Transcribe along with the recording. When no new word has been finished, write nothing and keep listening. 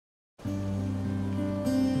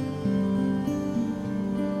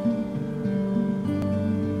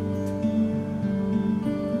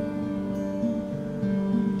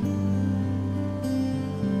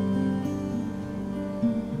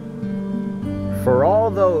For all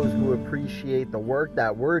those who appreciate the work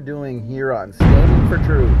that we're doing here on Standing for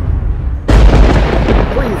Truth,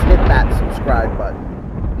 please hit that subscribe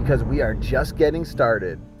button because we are just getting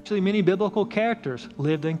started. Actually, many biblical characters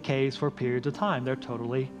lived in caves for periods of time. They're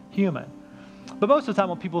totally human. But most of the time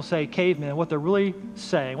when people say cavemen, what they're really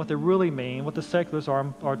saying, what they really mean, what the secularists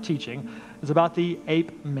are teaching is about the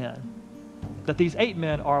ape men. That these ape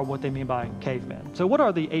men are what they mean by cavemen. So what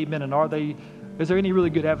are the ape men, and is there any really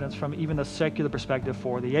good evidence from even the secular perspective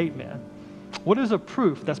for the ape men? What is a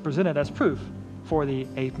proof that's presented as proof for the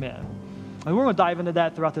ape men? And we're going to dive into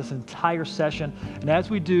that throughout this entire session. And as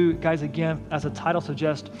we do, guys, again, as the title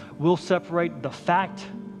suggests, we'll separate the fact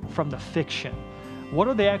from the fiction. What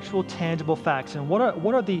are the actual tangible facts, and what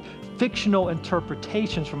are the fictional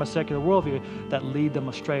interpretations from a secular worldview that lead them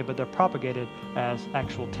astray, but they're propagated as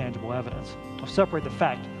actual tangible evidence? We'll separate the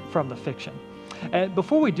fact from the fiction. And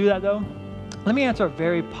before we do that, though, let me answer a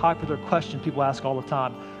very popular question people ask all the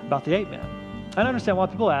time about the ape men. I understand why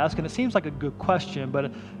people ask, and it seems like a good question,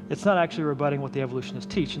 but it's not actually rebutting what the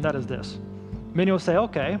evolutionists teach, and that is this. Many will say,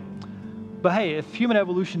 okay, but hey, if human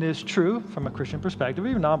evolution is true from a Christian perspective,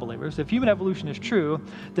 even non-believers, if human evolution is true,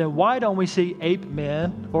 then why don't we see ape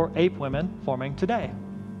men or ape women forming today?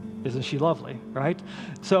 Isn't she lovely, right?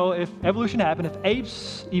 So if evolution happened, if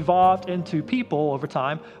apes evolved into people over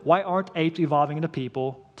time, why aren't apes evolving into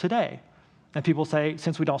people today? And people say,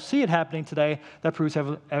 since we don't see it happening today, that proves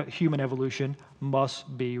human evolution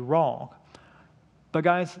must be wrong. But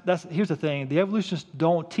guys, here's the thing. The evolutionists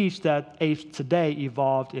don't teach that apes today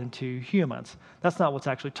evolved into humans. That's not what's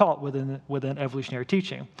actually taught within evolutionary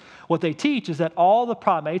teaching. What they teach is that all the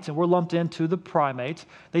primates, and we're lumped into the primates,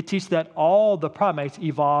 they teach that all the primates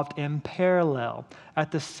evolved in parallel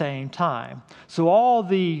at the same time. So all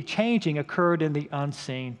the changing occurred in the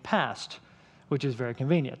unseen past, which is very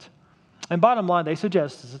convenient. And bottom line, they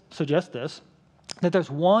suggest this, that there's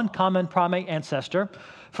one common primate ancestor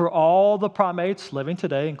for all the primates living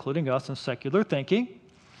today, including us in secular thinking.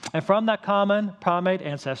 And from that common primate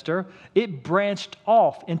ancestor, it branched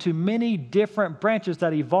off into many different branches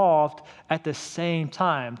that evolved at the same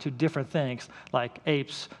time to different things like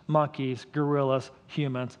apes, monkeys, gorillas,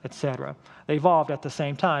 humans, etc. They evolved at the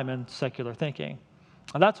same time in secular thinking.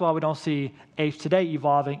 And that's why we don't see apes today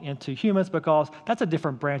evolving into humans, because that's a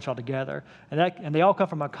different branch altogether. And they all come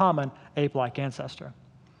from a common ape-like ancestor.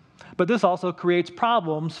 But this also creates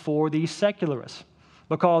problems for the secularists.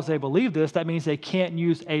 Because they believe this, that means they can't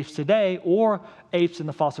use apes today or apes in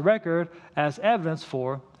the fossil record as evidence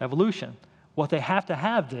for evolution. What they have to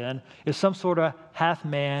have then is some sort of half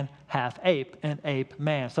man, half ape, an ape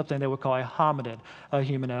man, something they would call a hominid, a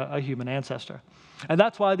human ancestor. And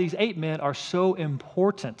that's why these ape men are so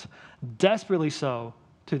important, desperately so,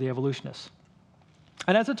 to the evolutionists.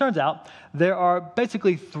 And as it turns out, there are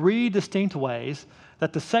basically three distinct ways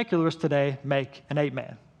that the secularists today make an ape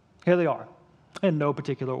man. Here they are, in no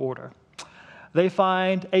particular order. They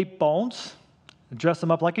find ape bones, dress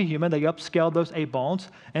them up like a human, they upscale those ape bones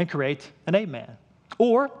and create an ape man.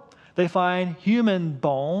 Or they find human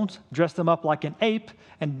bones, dress them up like an ape,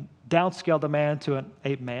 and downscale the man to an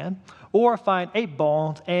ape man. Or find ape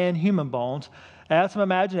bones and human bones, add some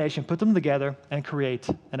imagination, put them together, and create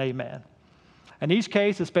an ape man. In each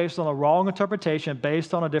case, it's based on a wrong interpretation,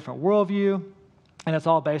 based on a different worldview, and it's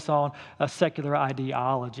all based on a secular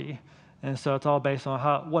ideology. And so it's all based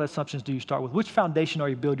on what assumptions do you start with? Which foundation are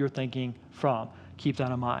you build your thinking from? Keep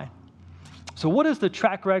that in mind. So what is the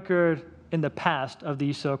track record in the past of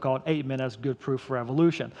these so-called ape men as good proof for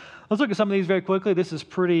evolution? Let's look at some of these very quickly. This is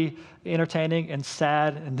pretty entertaining and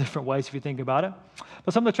sad in different ways if you think about it.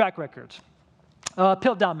 But some of the track records.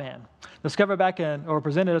 Piltdown Man, discovered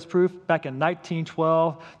presented as proof back in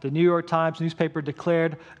 1912. The New York Times newspaper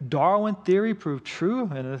declared Darwin theory proved true,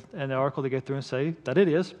 and in the article they go through and say that it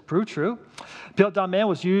is proved true. Piltdown Man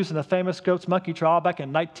was used in the famous goat's monkey trial back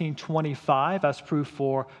in 1925 as proof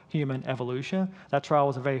for human evolution. That trial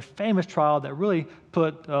was a very famous trial that really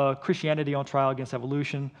put Christianity on trial against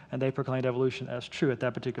evolution, and they proclaimed evolution as true at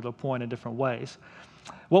that particular point in different ways.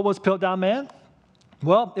 What was Piltdown Man?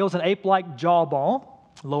 Well, it was an ape-like jawbone,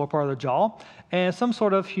 lower part of the jaw, and some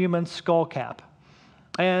sort of human skull cap.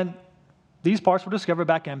 And these parts were discovered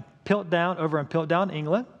back in Piltdown,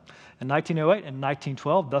 England, in 1908 and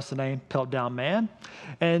 1912, thus the name Piltdown Man.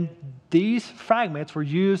 And these fragments were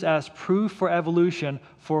used as proof for evolution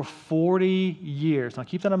for 40 years. Now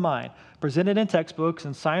keep that in mind. Presented in textbooks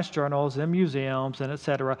and science journals and museums and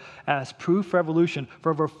etc. as proof for evolution for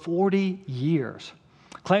over 40 years.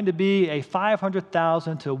 Claimed to be a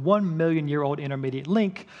 500,000 to 1 million year old intermediate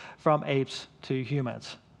link from apes to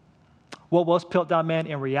humans. What was Piltdown Man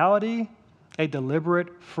in reality? a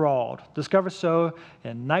deliberate fraud, discovered so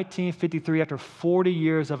in 1953 after 40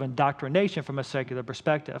 years of indoctrination from a secular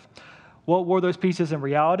perspective. What were those pieces in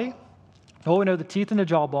reality? Well, we know the teeth and the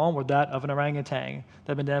jawbone were that of an orangutan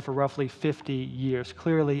that had been dead for roughly 50 years,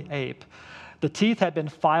 clearly ape. The teeth had been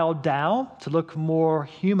filed down to look more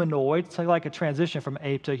humanoid, so like a transition from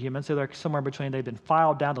ape to human, so they're somewhere in between. They've been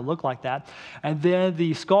filed down to look like that. And then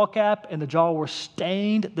the skull cap and the jaw were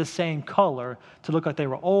stained the same color to look like they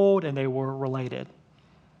were old and they were related.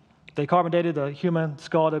 They carbon dated the human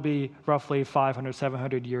skull to be roughly 500,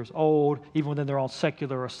 700 years old, even within their own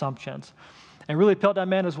secular assumptions. And really, Piltdown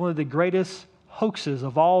Man is one of the greatest hoaxes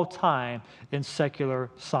of all time in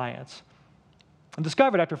secular science. And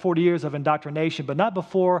discovered after 40 years of indoctrination, but not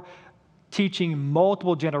before teaching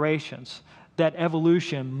multiple generations that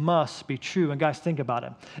evolution must be true. And guys, think about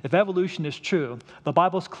it. If evolution is true, the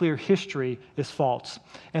Bible's clear history is false.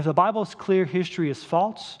 And if the Bible's clear history is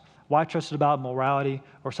false, why trust it about morality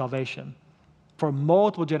or salvation? For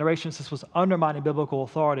multiple generations, this was undermining biblical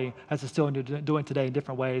authority, as it's still doing today in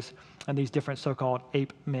different ways, and these different so-called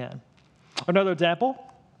ape men. Another example.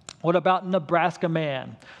 What about Nebraska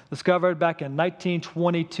man? Discovered back in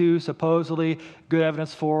 1922, supposedly good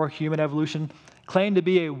evidence for human evolution, claimed to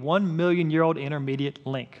be a 1 million-year-old intermediate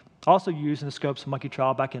link, also used in the Scopes monkey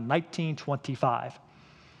trial back in 1925.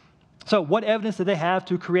 So what evidence did they have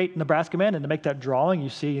to create Nebraska man and to make that drawing you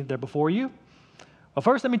see there before you? Well,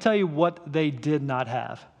 first let me tell you what they did not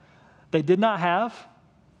have. They did not have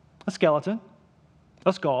a skeleton,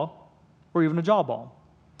 a skull, or even a jawbone.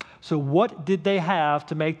 So what did they have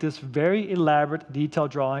to make this very elaborate,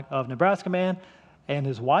 detailed drawing of Nebraska man and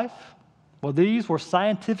his wife? Well, these were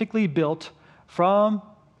scientifically built from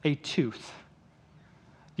a tooth.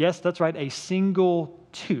 Yes, that's right, a single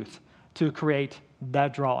tooth to create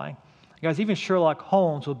that drawing. Guys, even Sherlock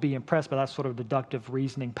Holmes would be impressed by that sort of deductive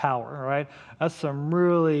reasoning power, all right? That's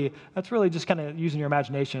really just kind of using your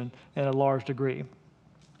imagination in a large degree.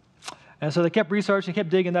 And so they kept researching, kept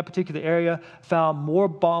digging in that particular area, found more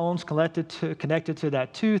bones connected to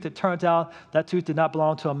that tooth. It turns out that tooth did not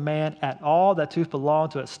belong to a man at all. That tooth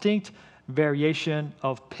belonged to a distinct variation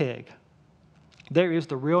of pig. There is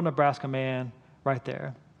the real Nebraska man right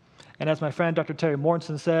there. And as my friend Dr. Terry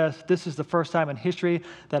Mortensen says, this is the first time in history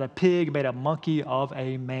that a pig made a monkey of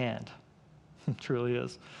a man. It truly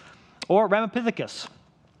is. Or Ramapithecus.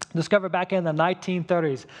 Discovered back in the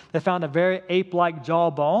 1930s. They found a very ape-like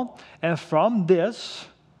jawbone, and from this,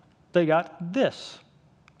 they got this.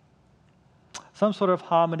 Some sort of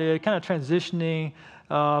hominid, kind of transitioning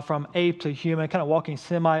from ape to human, kind of walking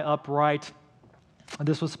semi-upright. And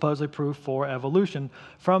this was supposedly proof for evolution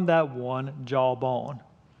from that one jawbone.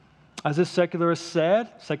 As this secular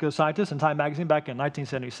scientist in Time magazine back in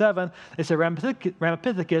 1977, they said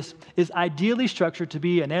Ramapithecus is ideally structured to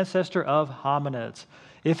be an ancestor of hominids.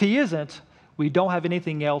 If he isn't, we don't have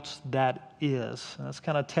anything else that is. And that's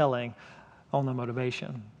kind of telling on the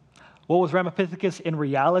motivation. What was Ramapithecus in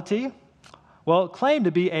reality? Well, it claimed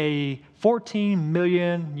to be a 14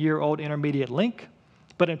 million-year-old intermediate link,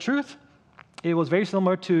 but in truth, it was very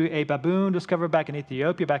similar to a baboon discovered back in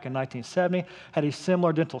Ethiopia back in 1970, had a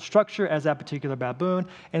similar dental structure as that particular baboon,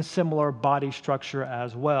 and similar body structure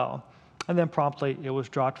as well. And then promptly, it was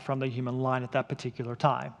dropped from the human line at that particular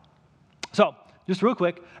time. So, just real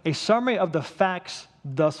quick, a summary of the facts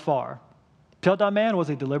thus far. Piltdown Man was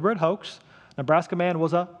a deliberate hoax. Nebraska Man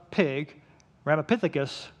was a pig.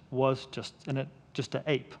 Ramapithecus was just an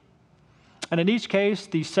ape. And in each case,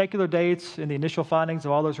 the secular dates and the initial findings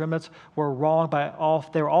of all those remnants were wrong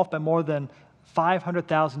they were off by more than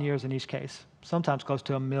 500,000 years in each case, sometimes close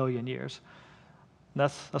to 1 million years. And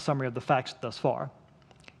that's a summary of the facts thus far.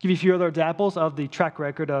 Give you a few other examples of the track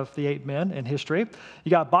record of the ape men in history. You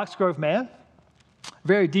got Boxgrove Man.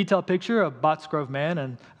 Very detailed picture of Boxgrove Man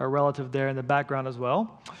and a relative there in the background as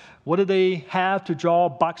well. What did they have to draw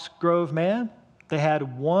Boxgrove Man? They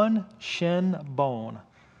had one shin bone.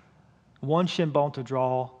 One shin bone to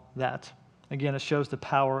draw that. Again, it shows the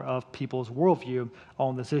power of people's worldview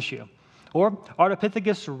on this issue. Or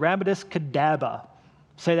Ardipithecus ramidus cadaba.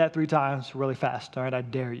 Say that 3 times really fast, all right? I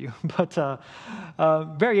dare you. But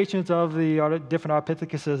variations of the different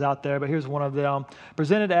Ardipithecus out there, but here's one of them.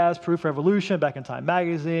 Presented as proof for evolution back in Time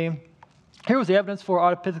magazine. Here was the evidence for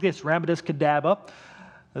Ardipithecus ramidus cadaba.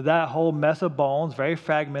 That whole mess of bones, very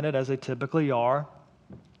fragmented as they typically are.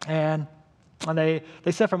 And they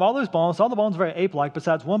said from all those bones, all the bones were very ape-like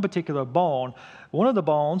besides one particular bone. One of the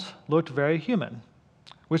bones looked very human.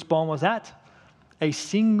 Which bone was that? A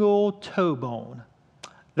single toe bone.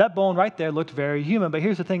 That bone right there looked very human, but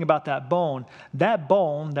here's the thing about that bone. That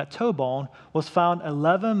bone, that toe bone, was found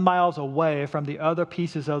 11 miles away from the other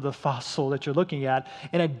pieces of the fossil that you're looking at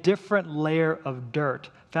in a different layer of dirt,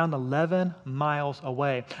 found 11 miles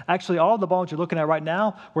away. Actually, all the bones you're looking at right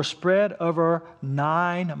now were spread over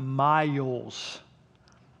 9 miles.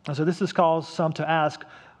 And so this has caused some to ask,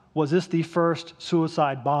 was this the first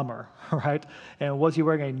suicide bomber, right? And was he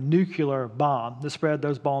wearing a nuclear bomb that spread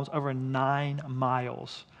those bones over 9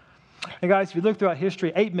 miles? And guys, if you look throughout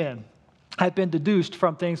history, 8 men have been deduced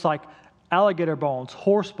from things like alligator bones,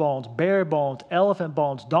 horse bones, bear bones, elephant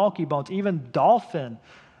bones, donkey bones, even dolphin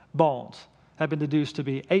bones have been deduced to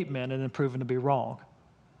be 8 men and then proven to be wrong.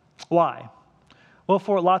 Why? Well,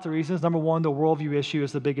 for lots of reasons. Number one, the worldview issue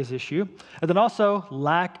is the biggest issue. And then also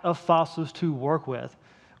lack of fossils to work with.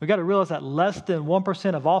 We've got to realize that less than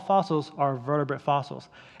 1% of all fossils are vertebrate fossils.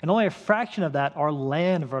 And only a fraction of that are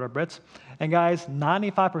land vertebrates. And guys,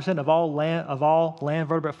 95% of all land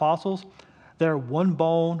vertebrate fossils, they're 1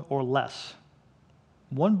 bone or less.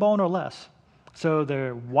 1 bone or less. So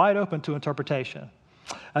they're wide open to interpretation.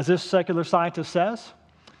 As this secular scientist says,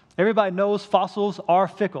 everybody knows fossils are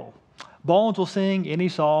fickle. Bones will sing any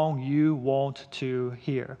song you want to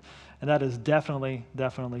hear. And that is definitely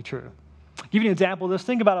true. Give you an example of this.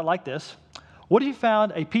 Think about it like this. What if you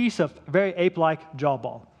found a piece of very ape-like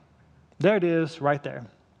jawbone? There it is right there.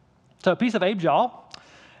 So a piece of ape jaw,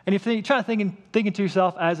 and if you try to think to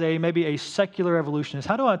yourself as maybe a secular evolutionist,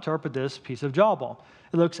 how do I interpret this piece of jawbone?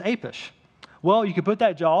 It looks apish. Well, you could put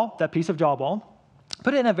that piece of jawbone,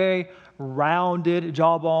 put it in a very rounded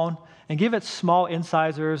jawbone, and give it small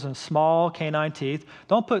incisors and small canine teeth.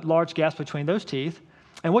 Don't put large gaps between those teeth.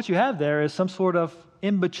 And what you have there is some sort of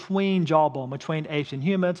in-between jawbone between apes and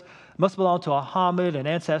humans. It must belong to a hominid, an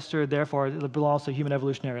ancestor, therefore it belongs to a human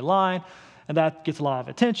evolutionary line. And that gets a lot of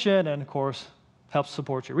attention and, of course, helps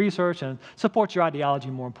support your research and support your ideology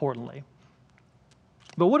more importantly.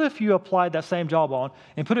 But what if you applied that same jawbone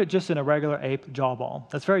and put it just in a regular ape jawbone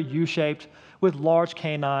that's very U-shaped with large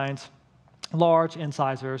canines, large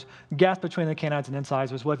incisors, gaps between the canines and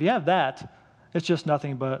incisors? Well, if you have that, it's just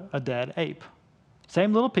nothing but a dead ape.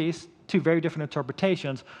 Same little piece, 2 very different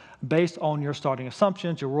interpretations based on your starting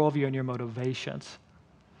assumptions, your worldview, and your motivations.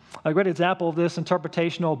 A great example of this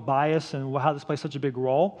interpretational bias and how this plays such a big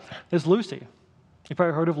role is Lucy. You've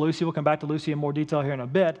probably heard of Lucy. We'll come back to Lucy in more detail here in a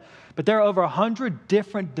bit. But there are over 100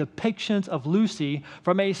 different depictions of Lucy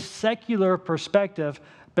from a secular perspective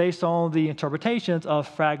based on the interpretations of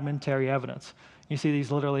fragmentary evidence. You see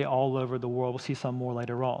these literally all over the world. We'll see some more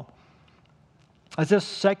later on. As this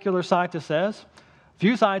secular scientist says,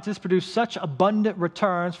 few scientists produce such abundant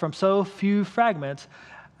returns from so few fragments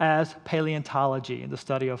as paleontology, the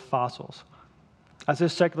study of fossils. As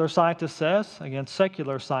this secular scientist says, again,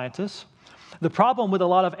 secular scientists, the problem with a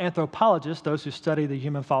lot of anthropologists, those who study the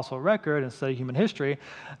human fossil record and study human history,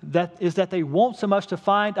 is that they want so much to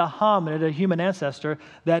find a hominid, a human ancestor,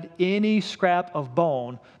 that any scrap of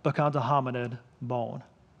bone becomes a hominid bone.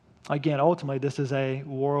 Again, ultimately, this is a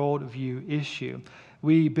worldview issue.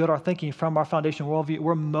 We build our thinking from our foundational worldview.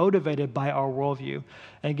 We're motivated by our worldview.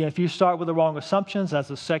 And again, if you start with the wrong assumptions, as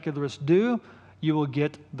the secularists do, you will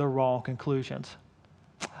get the wrong conclusions.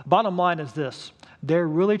 Bottom line is this. They're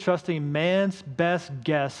really trusting man's best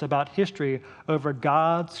guess about history over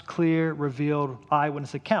God's clear, revealed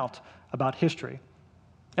eyewitness account about history.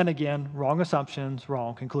 And again, wrong assumptions,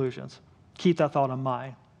 wrong conclusions. Keep that thought in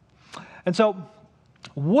mind. And so,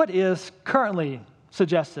 what is currently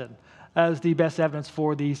suggested as the best evidence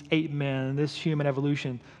for these 8 men, this human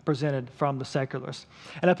evolution presented from the secularists?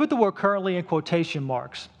 And I put the word currently in quotation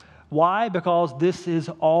marks. Why? Because this is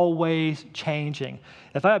always changing.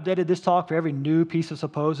 If I updated this talk for every new piece of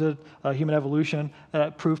supposed human evolution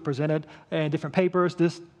proof presented in different papers,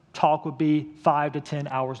 this talk would be 5 to 10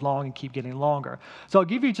 hours long and keep getting longer. So I'll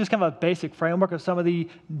give you just kind of a basic framework of some of the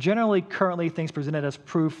generally currently things presented as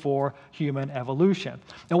proof for human evolution.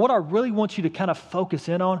 And what I really want you to kind of focus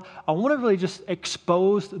in on, I want to really just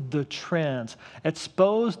expose the trends,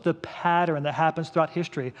 expose the pattern that happens throughout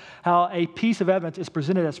history, how a piece of evidence is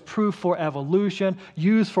presented as proof for evolution,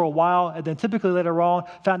 used for a while, and then typically later on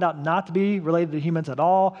found out not to be related to humans at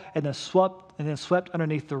all, and then swept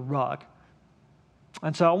underneath the rug.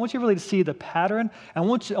 And so I want you really to see the pattern. I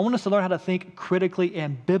want us to learn how to think critically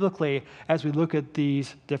and biblically as we look at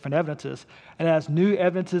these different evidences. And as new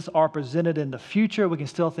evidences are presented in the future, we can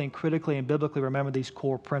still think critically and biblically, remember these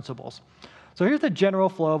core principles. So here's the general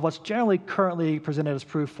flow of what's generally currently presented as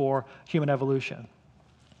proof for human evolution.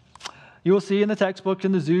 You will see in the textbooks,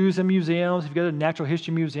 in the zoos and museums, if you go to natural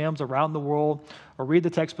history museums around the world, or read the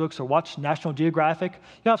textbooks or watch National Geographic,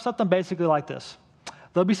 you'll have something basically like this.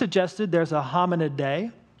 They'll be suggested there's a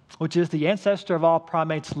hominidae, which is the ancestor of all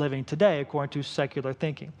primates living today, according to secular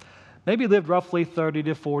thinking. Maybe lived roughly 30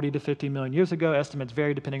 to 40 to 50 million years ago. Estimates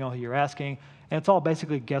vary depending on who you're asking. And it's all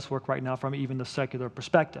basically guesswork right now from even the secular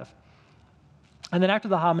perspective. And then after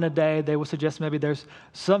the hominidae, they will suggest maybe there's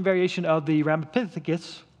some variation of the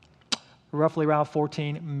Ramapithecus, roughly around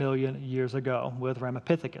 14 million years ago with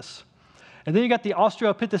Ramapithecus. And then you got the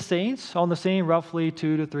Australopithecines on the scene roughly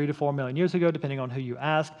 2 to 3 to 4 million years ago, depending on who you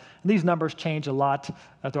ask. And these numbers change a lot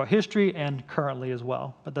throughout history and currently as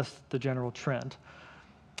well, but that's the general trend.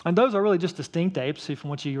 And those are really just distinct apes. If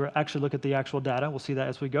once you actually look at the actual data, we'll see that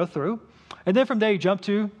as we go through. And then from there, you jump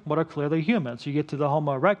to what are clearly humans. You get to the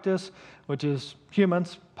Homo erectus, which is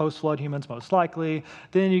humans, post-flood humans most likely.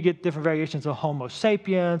 Then you get different variations of Homo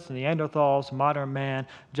sapiens, Neanderthals, modern man,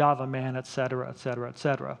 Java man, et cetera, et cetera, et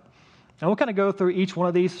cetera. And we'll kind of go through each one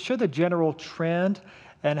of these, show the general trend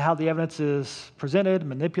and how the evidence is presented,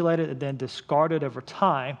 manipulated, and then discarded over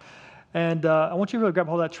time. And I want you to really grab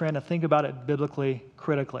hold of that trend and think about it biblically,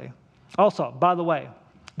 critically. Also, by the way,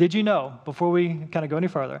 did you know, before we kind of go any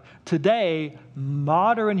further, today,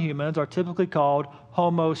 modern humans are typically called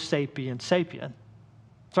Homo sapien sapien.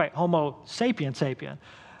 That's right, Homo sapien sapien.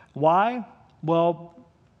 Why? Well,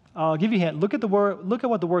 I'll give you a hint. Look at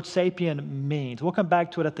what the word sapien means. We'll come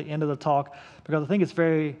back to it at the end of the talk because I think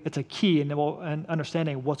it's a key in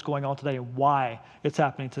understanding what's going on today and why it's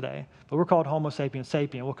happening today. But we're called Homo sapien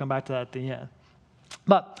sapien. We'll come back to that at the end.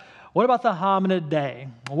 But what about the hominidae?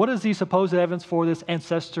 What is the supposed evidence for this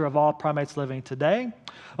ancestor of all primates living today?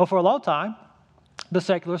 Well, for a long time, the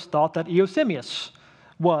secularists thought that Eosimius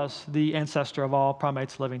was the ancestor of all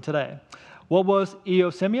primates living today. What was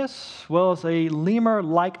Eosimius? Well, it's a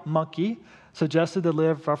lemur-like monkey suggested to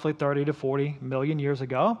live roughly 30 to 40 million years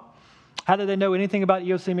ago. How did they know anything about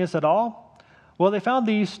Eosimius at all? Well, they found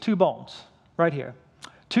these two bones right here.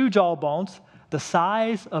 Two jaw bones the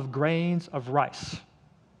size of grains of rice.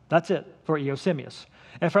 That's it for Eosimius.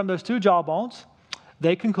 And from those two jaw bones,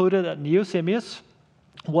 they concluded that Eosimius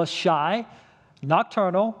was shy,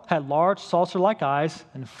 nocturnal, had large saucer-like eyes,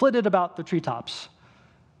 and flitted about the treetops.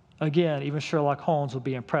 Again, even Sherlock Holmes would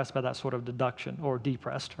be impressed by that sort of deduction, or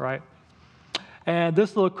depressed, right? And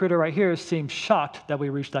this little critter right here seems shocked that we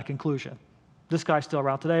reached that conclusion. This guy's still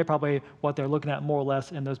around today, probably what they're looking at more or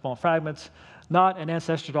less in those bone fragments. Not an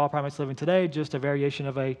ancestor to all primates living today, just a variation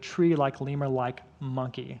of a tree-like, lemur-like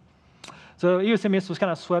monkey. So Eosimius was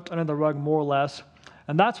kind of swept under the rug more or less.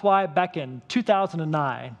 And that's why back in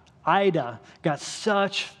 2009, Ida got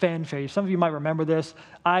such fanfare. Some of you might remember this.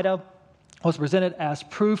 Ida was presented as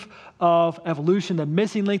proof of evolution, the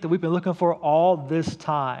missing link that we've been looking for all this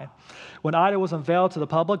time. When Ida was unveiled to the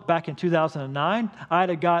public back in 2009,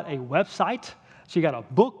 Ida got a website. She got a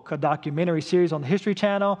book, a documentary series on the History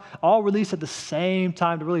Channel, all released at the same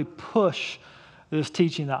time to really push this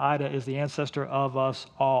teaching that Ida is the ancestor of us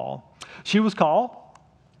all. She was called,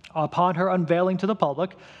 upon her unveiling to the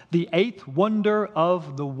public, the eighth wonder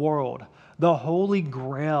of the world, the holy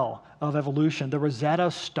grail of evolution, the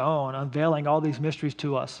Rosetta Stone, unveiling all these mysteries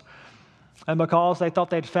to us. And because they thought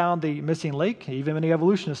they'd found the missing link, even many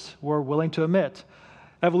evolutionists were willing to admit,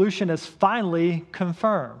 evolution is finally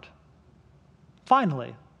confirmed.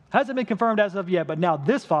 Finally. Hasn't been confirmed as of yet, but now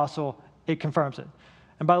this fossil, it confirms it.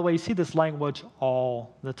 And by the way, you see this language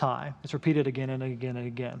all the time. It's repeated again and again and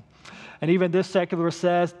again. And even this secularist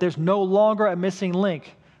says there's no longer a missing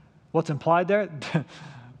link. What's implied there?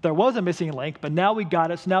 There was a missing link, but now we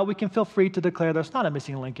got it, so now we can feel free to declare there's not a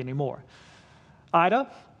missing link anymore.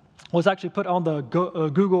 Ida was actually put on the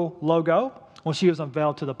Google logo when she was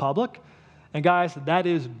unveiled to the public. And guys, that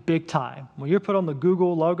is big time. When you're put on the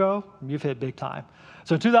Google logo, you've hit big time.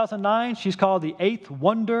 So in 2009, she's called the eighth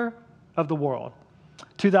wonder of the world.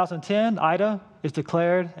 2010, Ida is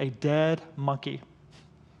declared a dead monkey.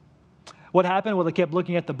 What happened? Well, they kept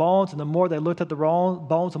looking at the bones, and the more they looked at the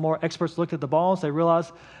bones, the more experts looked at the bones, they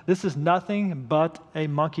realized this is nothing but a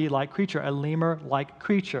monkey-like creature, a lemur-like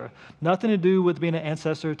creature. Nothing to do with being an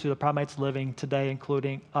ancestor to the primates living today,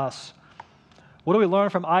 including us. What do we learn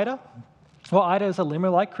from Ida? Well, Ida is a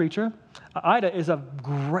lemur-like creature. Ida is a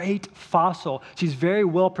great fossil. She's very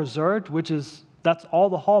well preserved, that's all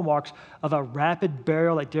the hallmarks of a rapid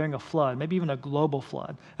burial like during a flood, maybe even a global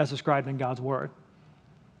flood, as described in God's Word.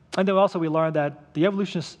 And then also we learned that the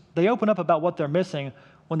evolutionists, they open up about what they're missing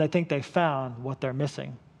when they think they found what they're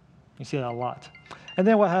missing. You see that a lot. And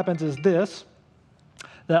then what happens is this.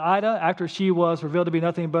 The Ida, after she was revealed to be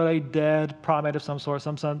nothing but a dead primate of some sort,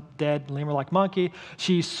 some dead lemur-like monkey,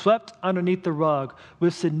 she swept underneath the rug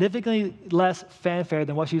with significantly less fanfare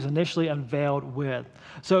than what she was initially unveiled with.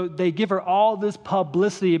 So they give her all this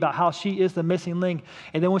publicity about how she is the missing link,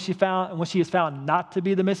 and then when she is found not to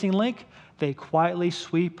be the missing link, they quietly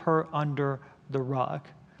sweep her under the rug,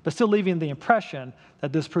 but still leaving the impression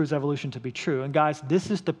that this proves evolution to be true. And guys, this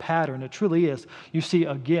is the pattern. It truly is. You see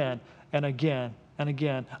again and again and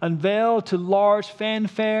again, unveiled to large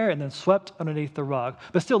fanfare and then swept underneath the rug,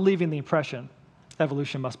 but still leaving the impression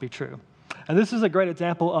evolution must be true. And this is a great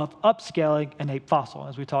example of upscaling an ape fossil,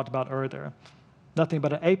 as we talked about earlier. Nothing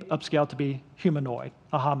but an ape upscaled to be humanoid,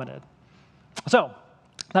 a hominid. So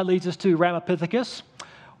that leads us to Ramapithecus.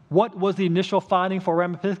 What was the initial finding for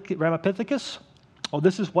Ramapithecus? Well,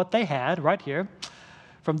 this is what they had right here.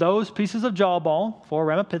 From those pieces of jawbone for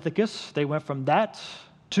Ramapithecus, they went from that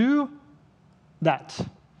to that.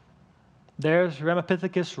 There's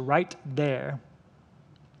Ramapithecus right there.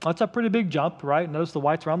 That's a pretty big jump, right? Notice the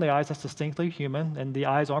whites around the eyes, that's distinctly human, and the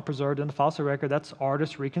eyes aren't preserved in the fossil record. That's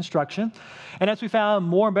artist reconstruction. And as we found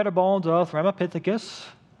more and better bones of Ramapithecus,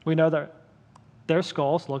 we know that their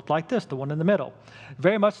skulls looked like this, the one in the middle.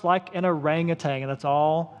 Very much like an orangutan, and that's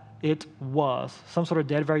all it was. Some sort of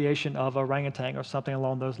dead variation of orangutan or something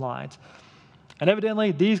along those lines. And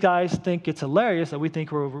evidently, these guys think it's hilarious that we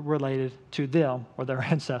think we're related to them or their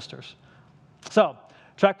ancestors. So,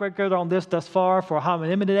 track record on this thus far for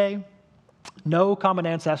Hominidae, no common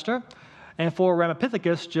ancestor. And for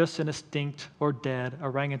Ramapithecus, just an extinct or dead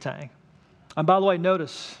orangutan. And by the way,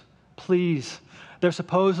 notice, please, there's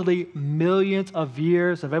supposedly millions of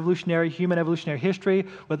years of human evolutionary history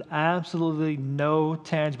with absolutely no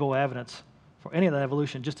tangible evidence for any of that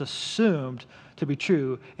evolution, just assumed to be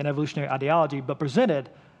true in evolutionary ideology, but presented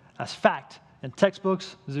as fact in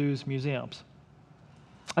textbooks, zoos, museums.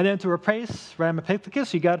 And then to replace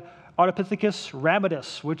Ramapithecus, you got Ardipithecus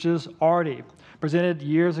ramidus, which is Ardi, presented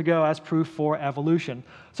years ago as proof for evolution,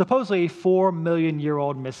 supposedly a 4 million year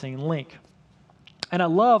old missing link. And I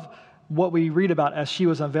love what we read about as she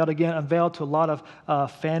was unveiled to a lot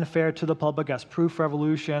of fanfare to the public as proof for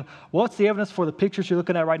evolution. What's the evidence for the pictures you're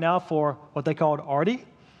looking at right now for what they called Ardi?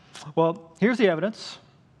 Well, here's the evidence.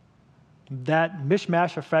 That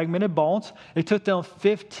mishmash of fragmented bones, it took them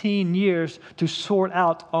 15 years to sort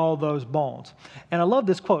out all those bones. And I love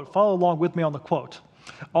this quote. Follow along with me on the quote.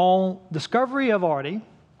 On discovery of Ardi,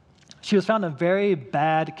 she was found in very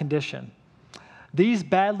bad condition. These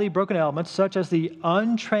badly broken elements, such as the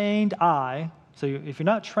untrained eye, so if you're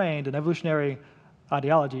not trained in evolutionary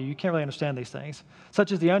ideology, you can't really understand these things,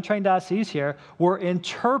 such as the untrained eye sees here, were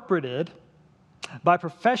interpreted by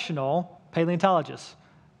professional paleontologists,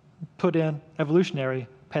 put in evolutionary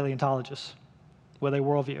paleontologists with a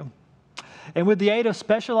worldview. And with the aid of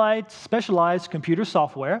specialized computer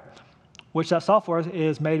software, which that software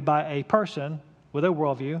is made by a person with a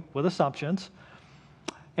worldview, with assumptions,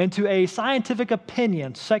 and to a scientific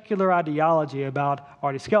opinion, secular ideology about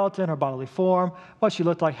Ardi's skeleton, her bodily form, what she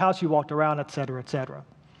looked like, how she walked around, et cetera, et cetera.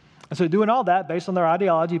 And so doing all that based on their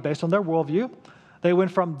ideology, based on their worldview, they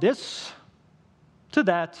went from this to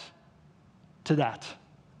that to that.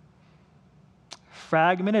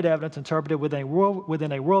 Fragmented evidence interpreted within a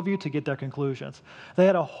worldview to get their conclusions. They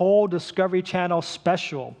had a whole Discovery Channel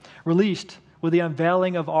special released with the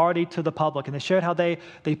unveiling of Ardi to the public, and they showed how they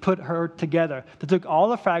put her together. They took all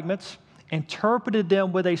the fragments, interpreted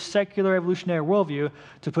them with a secular evolutionary worldview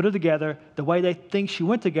to put it together the way they think she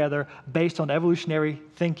went together based on evolutionary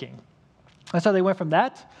thinking. And so they went from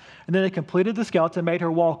that, and then they completed the skeleton, made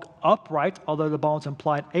her walk upright, although the bones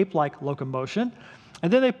implied ape-like locomotion.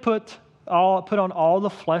 And then they put on all the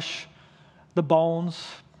flesh, the bones,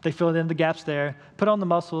 they filled in the gaps there, put on the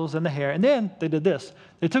muscles and the hair, and then they did this.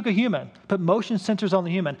 They took a human, put motion sensors on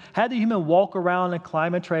the human, had the human walk around and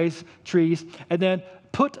climb in trees, and then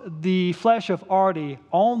put the flesh of Ardi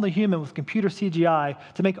on the human with computer CGI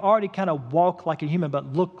to make Ardi kind of walk like a human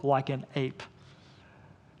but look like an ape.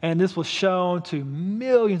 And this was shown to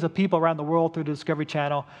millions of people around the world through the Discovery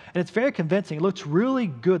Channel, and it's very convincing. It looks really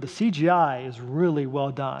good. The CGI is really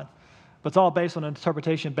well done. But it's all based on an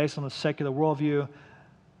interpretation based on a secular worldview,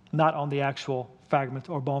 not on the actual fragments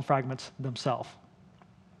or bone fragments themselves.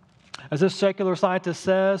 As this secular scientist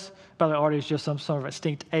says, by the way, Ardi is just some sort of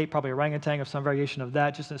extinct ape, probably orangutan or some variation of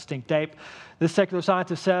that, just an extinct ape. This secular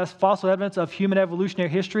scientist says fossil evidence of human evolutionary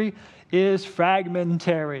history is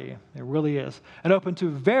fragmentary. It really is, and open to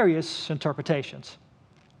various interpretations.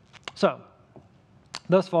 So,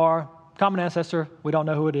 thus far, common ancestor, we don't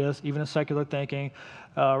know who it is, even in secular thinking.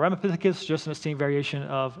 Ramapithecus, just an extinct variation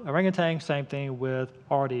of orangutan. Same thing with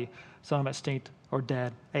Ardi, some extinct or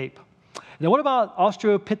dead ape. Now, what about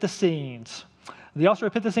Australopithecines? The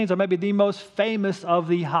Australopithecines are maybe the most famous of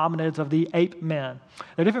the hominids, of the ape men.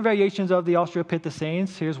 There are different variations of the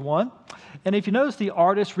Australopithecines. Here's one. And if you notice the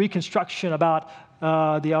artist's reconstruction about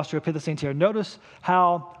the Australopithecines here, notice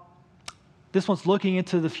how this one's looking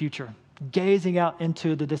into the future, gazing out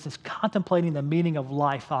into the distance, contemplating the meaning of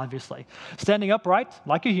life, obviously. Standing upright,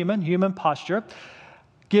 like a human posture,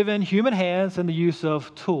 given human hands and the use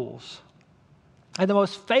of tools. And the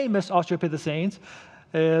most famous Australopithecines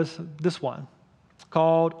is this one,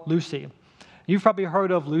 called Lucy. You've probably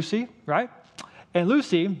heard of Lucy, right? And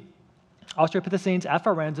Lucy, Australopithecines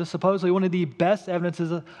afferens, is supposedly one of the best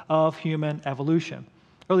evidences of human evolution,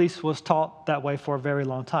 or at least was taught that way for a very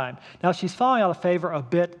long time. Now, she's falling out of favor a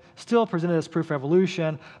bit, still presented as proof for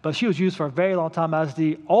evolution, but she was used for a very long time as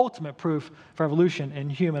the ultimate proof for evolution in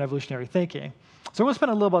human evolutionary thinking. So we're going to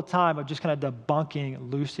spend a little bit of time of just kind of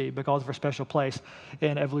debunking Lucy because of her special place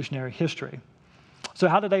in evolutionary history. So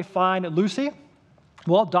how did they find Lucy?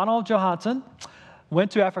 Well, Donald Johanson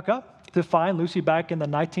went to Africa to find Lucy back in the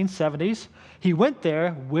 1970s. He went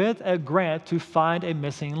there with a grant to find a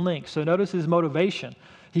missing link. So notice his motivation.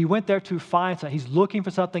 He went there to find something. He's looking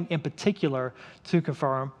for something in particular to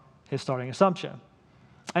confirm his starting assumption.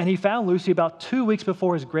 And he found Lucy about 2 weeks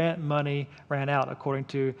before his grant money ran out, according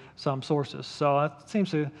to some sources. So it seems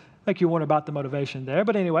to make you wonder about the motivation there.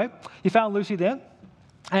 But anyway, he found Lucy then,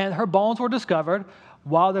 and her bones were discovered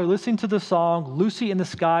while they're listening to the song Lucy in the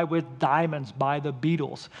Sky with Diamonds by the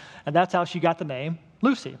Beatles. And that's how she got the name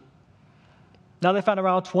Lucy. Now they found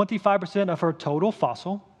around 25% of her total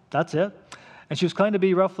fossil. That's it. And she was claimed to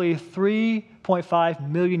be roughly 3.5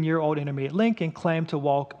 million year old intermediate link and claimed to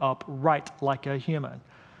walk upright like a human.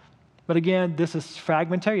 But again, this is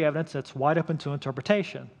fragmentary evidence that's wide open to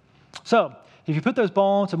interpretation. So if you put those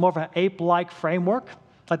bones in more of an ape-like framework,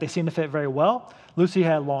 like they seem to fit very well, Lucy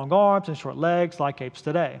had long arms and short legs like apes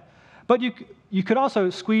today. But you could also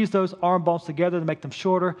squeeze those arm bones together to make them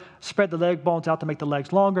shorter, spread the leg bones out to make the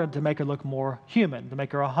legs longer, and to make her look more human, to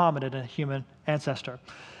make her a hominid, a human ancestor.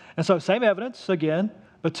 And so same evidence, again,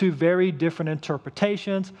 but two very different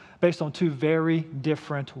interpretations based on two very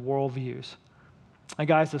different worldviews. And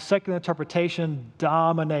guys, the secular interpretation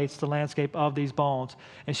dominates the landscape of these bones,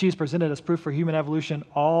 and she's presented as proof for human evolution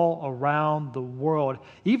all around the world,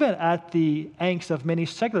 even at the angst of many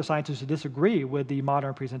secular scientists who disagree with the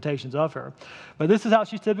modern presentations of her. But this is how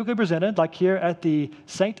she's typically presented, like here at the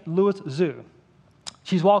St. Louis Zoo.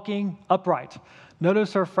 She's walking upright.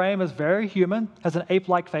 Notice her frame is very human, has an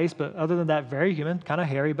ape-like face, but other than that, very human, kind of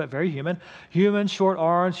hairy, but very human. Human short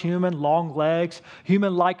arms, human long legs,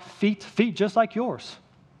 human-like feet just like yours.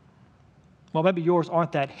 Well, maybe yours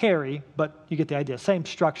aren't that hairy, but you get the idea. Same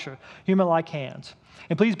structure, human-like hands.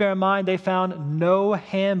 And please bear in mind, they found no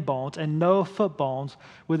hand bones and no foot bones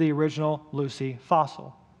with the original Lucy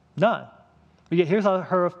fossil. None. But yet here's how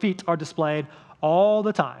her feet are displayed all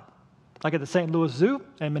the time, like at the St. Louis Zoo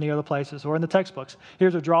and many other places, or in the textbooks.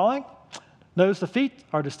 Here's a drawing. Notice the feet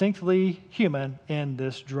are distinctly human in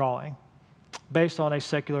this drawing, based on a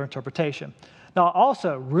secular interpretation. Now,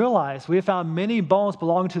 also realize we have found many bones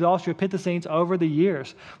belonging to the Australopithecines over the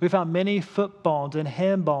years. We found many foot bones and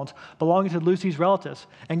hand bones belonging to Lucy's relatives.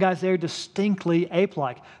 And guys, they're distinctly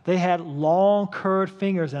ape-like. They had long, curved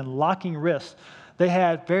fingers and locking wrists. They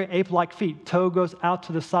had very ape-like feet. Toe goes out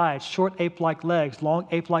to the side, short ape-like legs, long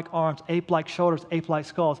ape-like arms, ape-like shoulders, ape-like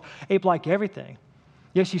skulls, ape-like everything.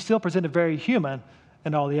 Yet she still presented very human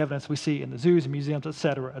in all the evidence we see in the zoos and museums, et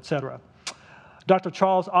cetera, et cetera. Dr.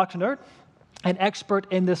 Charles Oxenerd, an expert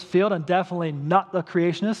in this field and definitely not the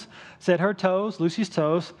creationist, said her toes, Lucy's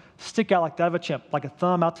toes, stick out like that of a chimp, like a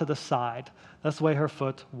thumb out to the side. That's the way her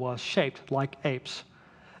foot was shaped, like apes.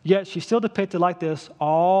 Yet she's still depicted like this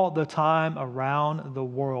all the time around the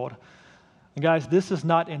world. And guys, this is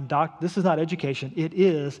not education. It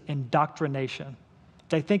is indoctrination.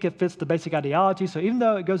 They think it fits the basic ideology, so even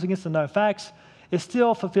though it goes against the known facts, it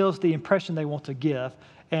still fulfills the impression they want to give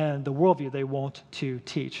and the worldview they want to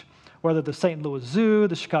teach. Whether the St. Louis Zoo,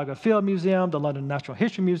 the Chicago Field Museum, the London Natural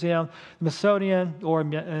History Museum, the Smithsonian, or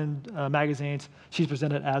in magazines, she's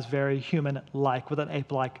presented as very human-like with an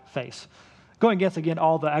ape-like face, going against, again,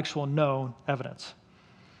 all the actual known evidence.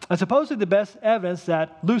 And supposedly the best evidence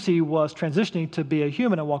that Lucy was transitioning to be a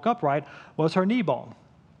human and walk upright was her knee bone.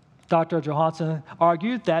 Dr. Johanson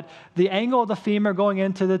argued that the angle of the femur going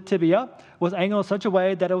into the tibia was angled in such a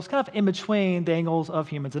way that it was kind of in between the angles of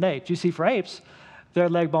humans and apes. You see, for apes, their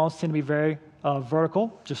leg bones tend to be very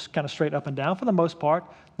vertical, just kind of straight up and down for the most part.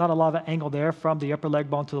 Not a lot of angle there from the upper leg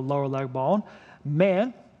bone to the lower leg bone.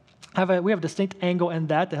 Man, We have a distinct angle in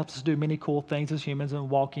that helps us do many cool things as humans, and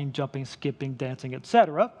walking, jumping, skipping, dancing,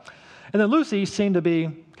 etc. And then Lucy seemed to be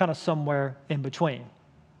kind of somewhere in between.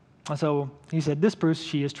 And so he said, this proves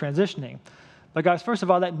she is transitioning. But guys, first of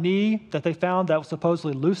all, that knee that they found that was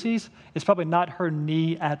supposedly Lucy's is probably not her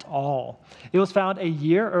knee at all. It was found a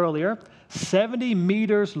year earlier, 70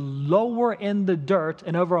 meters lower in the dirt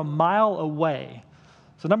and over a mile away.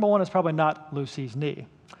 So number one, is probably not Lucy's knee.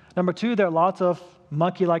 Number two, there are lots of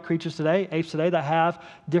monkey-like creatures today, apes today, that have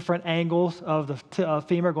different angles of the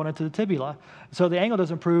femur going into the tibia. So the angle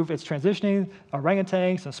doesn't prove it's transitioning.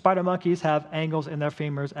 Orangutans and spider monkeys have angles in their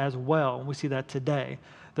femurs as well. We see that today.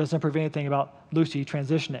 Doesn't prove anything about Lucy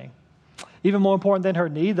transitioning. Even more important than her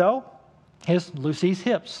knee, though, is Lucy's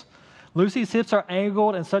hips. Lucy's hips are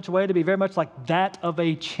angled in such a way to be very much like that of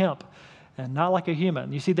a chimp and not like a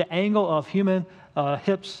human. You see, the angle of human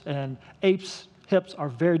hips and apes' hips are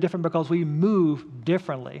very different because we move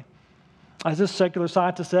differently. As this secular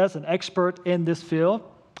scientist says, an expert in this field,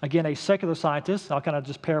 again, a secular scientist, I'll kind of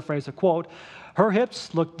just paraphrase the quote, her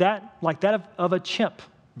hips look like that of a chimp,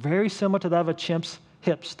 very similar to that of a chimp's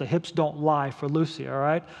hips. The hips don't lie for Lucy, all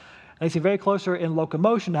right? And they seem very closer in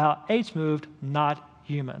locomotion to how apes moved, not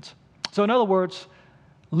humans. So in other words,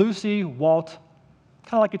 Lucy walked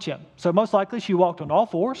kind of like a chimp. So most likely she walked on all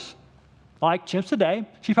fours, like chimps today.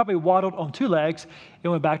 She probably waddled on two legs and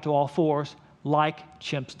went back to all fours, like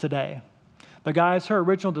chimps today. But guys, her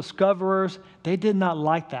original discoverers, they did not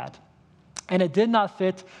like that. And it did not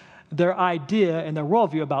fit their idea and their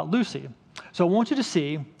worldview about Lucy. So I want you to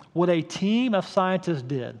see what a team of scientists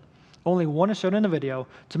did, only one is shown in the video,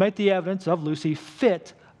 to make the evidence of Lucy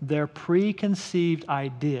fit their preconceived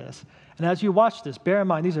ideas. And as you watch this, bear in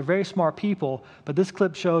mind, these are very smart people, but this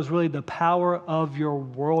clip shows really the power of your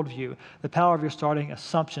worldview, the power of your starting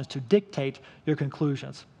assumptions to dictate your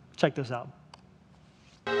conclusions. Check this out.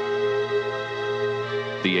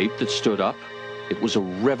 The ape that stood up, it was a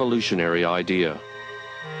revolutionary idea.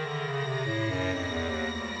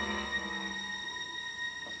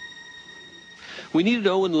 We needed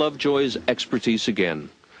Owen Lovejoy's expertise again,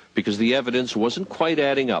 because the evidence wasn't quite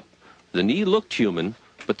adding up. The knee looked human,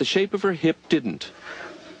 but the shape of her hip didn't.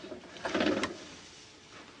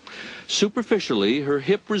 Superficially, her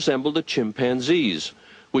hip resembled a chimpanzee's,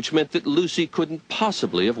 which meant that Lucy couldn't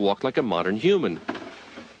possibly have walked like a modern human.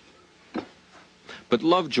 But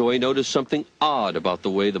Lovejoy noticed something odd about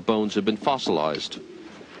the way the bones had been fossilized.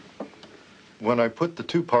 When I put the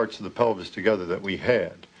two parts of the pelvis together that we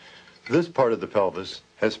had, this part of the pelvis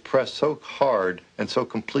has pressed so hard and so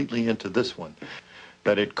completely into this one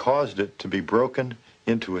that it caused it to be broken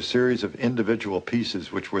into a series of individual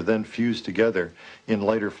pieces which were then fused together in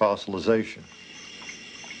later fossilization.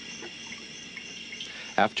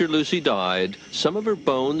 After Lucy died, some of her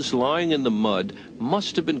bones lying in the mud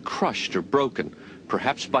must have been crushed or broken,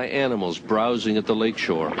 perhaps by animals browsing at the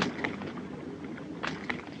lakeshore.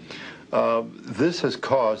 This has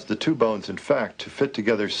caused the two bones, in fact, to fit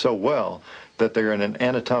together so well that they're in an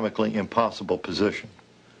anatomically impossible position.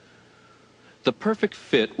 The perfect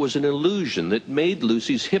fit was an illusion that made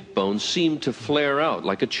Lucy's hip bones seem to flare out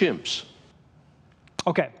like a chimp's.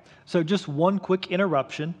 Okay, so just one quick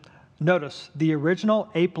interruption. Notice the original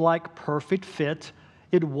ape-like perfect fit,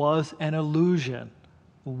 it was an illusion.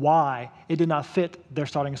 Why? It did not fit their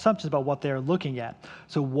starting assumptions about what they're looking at.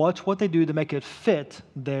 So watch what they do to make it fit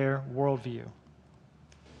their worldview.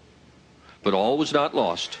 But all was not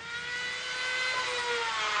lost.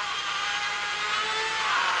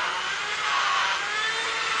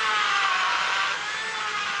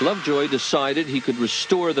 Lovejoy decided he could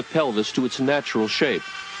restore the pelvis to its natural shape.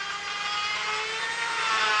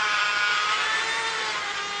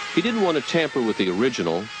 He didn't want to tamper with the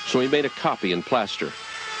original, so he made a copy in plaster.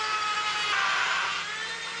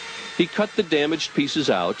 He cut the damaged pieces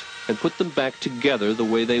out and put them back together the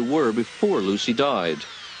way they were before Lucy died.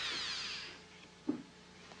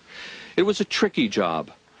 It was a tricky job,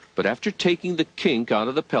 but after taking the kink out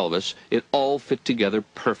of the pelvis, it all fit together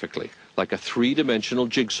perfectly, like a three-dimensional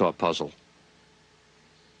jigsaw puzzle.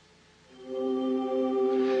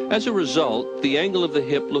 As a result, the angle of the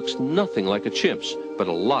hip looks nothing like a chimp's, but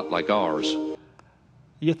a lot like ours.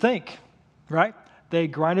 You think, right? They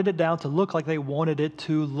grinded it down to look like they wanted it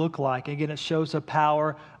to look like. Again, it shows the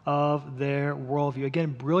power of their worldview.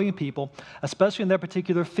 Again, brilliant people, especially in their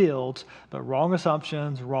particular fields, but wrong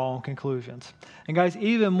assumptions, wrong conclusions. And guys,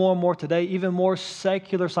 even more and more today, even more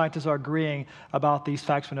secular scientists are agreeing about these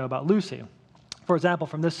facts we know about Lucy. For example,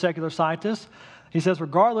 from this secular scientist, he says,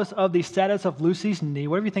 regardless of the status of Lucy's knee,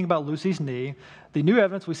 whatever you think about Lucy's knee, the new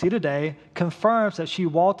evidence we see today confirms that she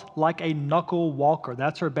walked like a knuckle walker.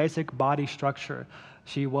 That's her basic body structure.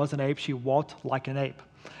 She was an ape. She walked like an ape.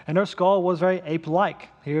 And her skull was very ape-like.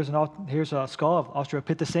 Here's a skull of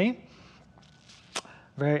Australopithecine.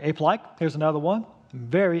 Very ape-like. Here's another one.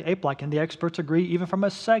 Very ape-like. And the experts agree, even from a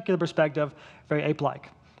secular perspective, very ape-like.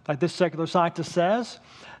 Like this secular scientist says,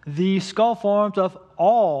 the skull forms of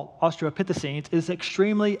all Australopithecines is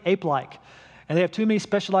extremely ape-like. And they have too many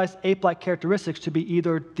specialized ape-like characteristics to be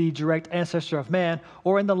either the direct ancestor of man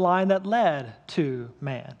or in the line that led to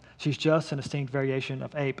man. She's just a distinct variation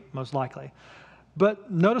of ape, most likely.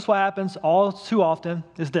 But notice what happens all too often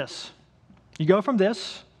is this. You go from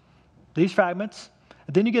these fragments,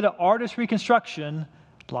 and then you get an artist's reconstruction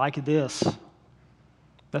like this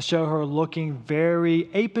that show her looking very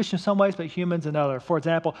apish in some ways, but humans in others. For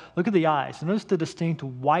example, look at the eyes. Notice the distinct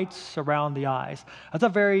whites around the eyes. That's a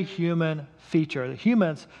very human feature. The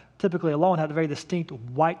humans typically alone have a very distinct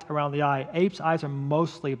white around the eye. Apes' eyes are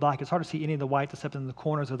mostly black. It's hard to see any of the white except in the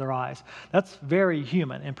corners of their eyes. That's very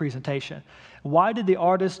human in presentation. Why did the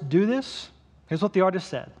artist do this? Here's what the artist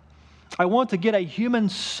said. I want to get a human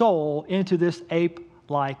soul into this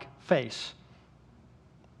ape-like face.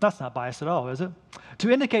 That's not biased at all, is it? To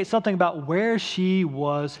indicate something about where she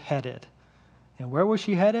was headed. And where was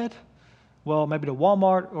she headed? Well, maybe to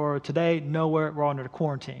Walmart, or today, nowhere. We're under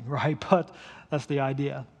quarantine, right? But that's the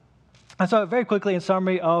idea. And so very quickly, in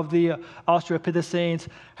summary of the Australopithecines,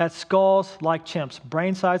 had skulls like chimps,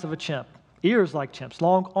 brain size of a chimp, ears like chimps,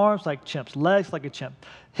 long arms like chimps, legs like a chimp,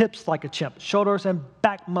 hips like a chimp, shoulders and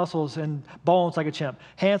back muscles and bones like a chimp,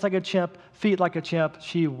 hands like a chimp, feet like a chimp.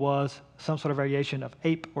 She was some sort of variation of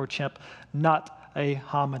ape or chimp, not a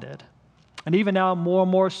hominid. And even now, more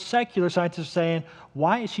and more secular scientists are saying,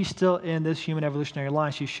 why is she still in this human evolutionary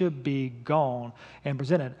line? She should be gone and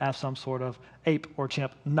presented as some sort of ape or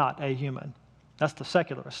chimp, not a human. That's the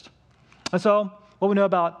secularist. And so what we know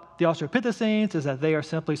about the Australopithecines is that they are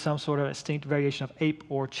simply some sort of extinct variation of ape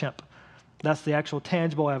or chimp. That's the actual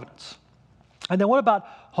tangible evidence. And then what about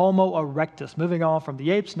Homo erectus? Moving on from the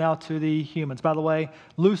apes now to the humans. By the way,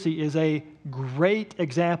 Lucy is a great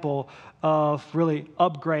example of really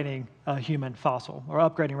upgrading a human fossil, or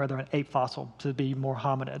upgrading rather an ape fossil to be more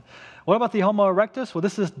hominid. What about the Homo erectus? Well,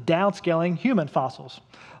 this is downscaling human fossils.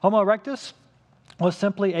 Homo erectus was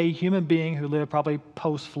simply a human being who lived probably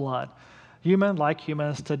post-flood. Human like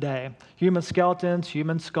humans today. Human skeletons,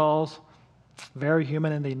 human skulls, very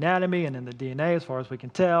human in the anatomy and in the DNA as far as we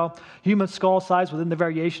can tell. Human skull size within the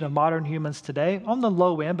variation of modern humans today, on the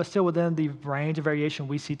low end, but still within the range of variation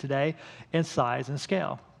we see today in size and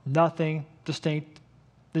scale. Nothing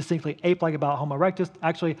distinctly ape-like about Homo erectus,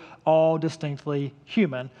 actually all distinctly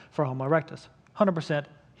human for Homo erectus. 100%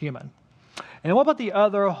 human. And what about the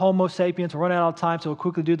other Homo sapiens? We're running out of time, so we'll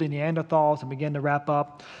quickly do the Neanderthals and begin to wrap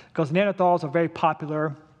up, because Neanderthals are very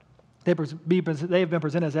popular. They have been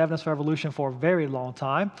presented as evidence for evolution for a very long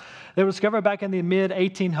time. They were discovered back in the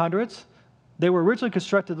mid-1800s. They were originally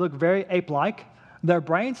constructed to look very ape-like. Their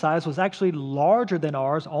brain size was actually larger than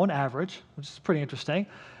ours on average, which is pretty interesting.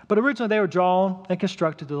 But originally they were drawn and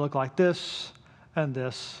constructed to look like this and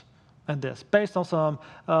this and this, based on some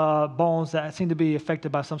bones that seem to be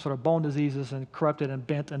affected by some sort of bone diseases and corrupted and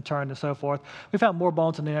bent and turned and so forth. We found more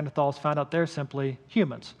bones in Neanderthals, found out they're simply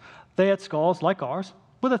humans. They had skulls like ours,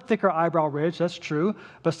 with a thicker eyebrow ridge, that's true,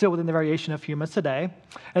 but still within the variation of humans today.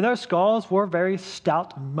 And their skulls were very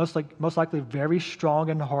stout, most likely very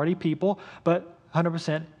strong and hardy people, but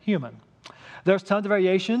 100% human. There's tons of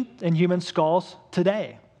variation in human skulls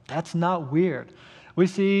today. That's not weird. We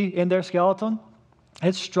see in their skeleton,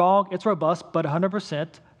 it's strong, it's robust, but 100%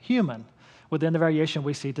 human within the variation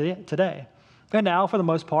we see today. And now, for the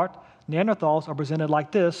most part, Neanderthals are presented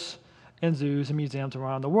like this in zoos and museums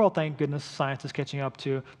around the world. Thank goodness science is catching up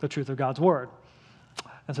to the truth of God's word.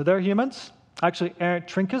 And so they're humans. Actually, Eric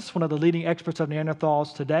Trinkus, one of the leading experts of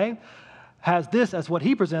Neanderthals today, has this as what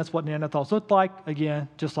he presents what Neanderthals looked like, again,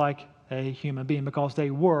 just like a human being, because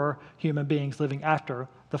they were human beings living after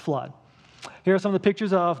the flood. Here are some of the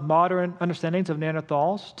pictures of modern understandings of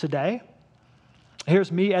Neanderthals today.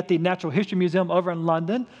 Here's me at the Natural History Museum over in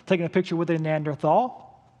London, taking a picture with a Neanderthal.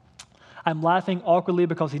 I'm laughing awkwardly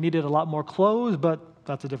because he needed a lot more clothes, but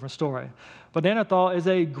that's a different story. But Neanderthal is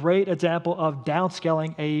a great example of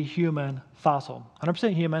downscaling a human fossil.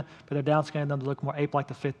 100% human, but they're downscaling them to look more ape-like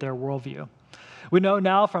to fit their worldview. We know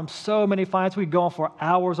now from so many finds, we could go on for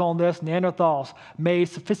hours on this, Neanderthals made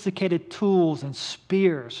sophisticated tools and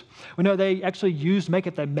spears. We know they actually used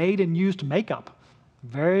makeup. They made and used makeup.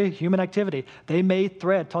 Very human activity. They made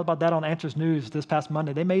thread. Talked about that on Answers News this past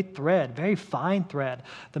Monday. They made thread, very fine thread,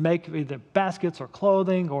 to make either baskets or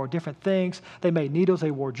clothing or different things. They made needles. They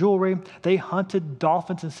wore jewelry. They hunted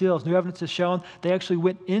dolphins and seals. New evidence has shown they actually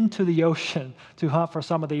went into the ocean to hunt for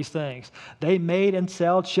some of these things. They made and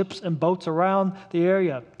sailed ships and boats around the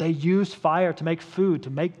area. They used fire to make food, to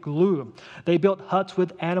make glue. They built huts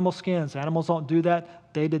with animal skins. Animals don't do that.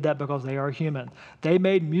 They did that because they are human. They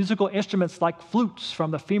made musical instruments like flutes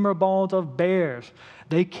from the femur bones of bears.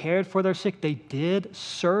 They cared for their sick. They did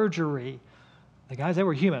surgery. The guys, they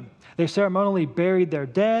were human. They ceremonially buried their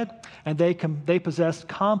dead, and they possessed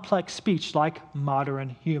complex speech like modern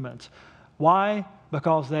humans. Why?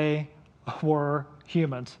 Because they were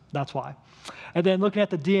humans. That's why. And then looking at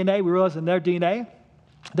the DNA, we realize in their DNA,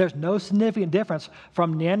 there's no significant difference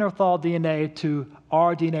from Neanderthal DNA to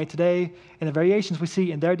our DNA today. And the variations we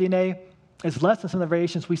see in their DNA is less than some of the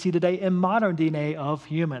variations we see today in modern DNA of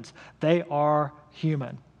humans. They are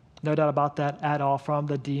human. No doubt about that at all from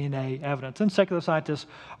the DNA evidence. And secular scientists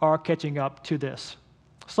are catching up to this,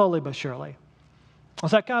 slowly but surely.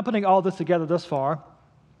 So kind of putting all this together thus far,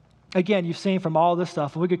 again, you've seen from all this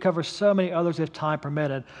stuff, and we could cover so many others if time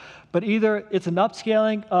permitted, but either it's an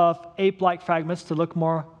upscaling of ape-like fragments to look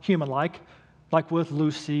more human-like, like with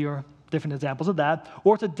Lucy or different examples of that,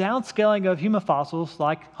 or it's a downscaling of human fossils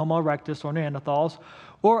like Homo erectus or Neanderthals,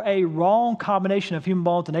 or a wrong combination of human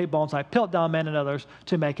bones and ape bones like Piltdown Man and others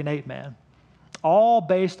to make an ape man. All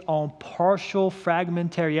based on partial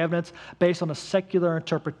fragmentary evidence based on a secular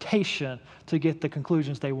interpretation to get the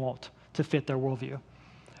conclusions they want to fit their worldview.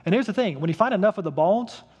 And here's the thing, when you find enough of the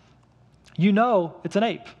bones, you know it's an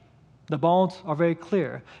ape. The bones are very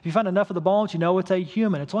clear. If you find enough of the bones, you know it's a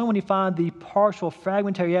human. It's only when you find the partial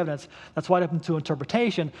fragmentary evidence that's wide open to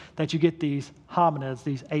interpretation that you get these hominids,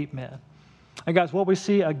 these ape men. And guys, what we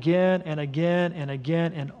see again and again and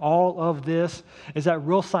again in all of this is that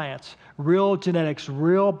real science, real genetics,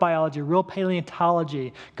 real biology, real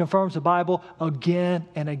paleontology confirms the Bible again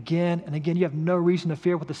and again and again. You have no reason to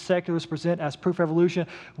fear what the secularists present as proof of evolution.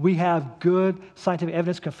 We have good scientific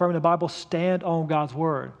evidence confirming the Bible stand on God's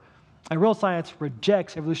word. And real science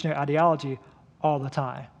rejects evolutionary ideology all the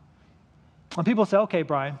time. And people say, okay,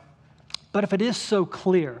 Brian, but if it is so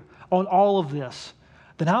clear on all of this,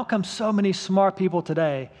 then how come so many smart people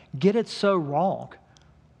today get it so wrong?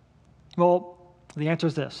 Well, the answer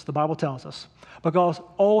is this. The Bible tells us. Because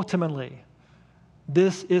ultimately,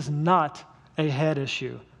 this is not a head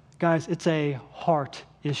issue. Guys, it's a heart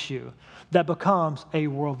issue that becomes a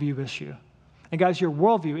worldview issue. And guys, your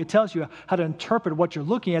worldview, it tells you how to interpret what you're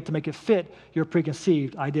looking at to make it fit your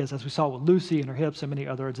preconceived ideas, as we saw with Lucy and her hips and many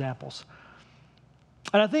other examples.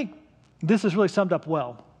 And I think this is really summed up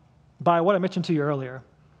well by what I mentioned to you earlier.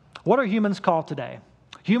 What are humans called today?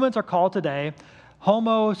 Humans are called today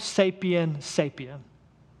Homo sapien sapien.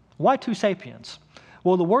 Why two sapiens?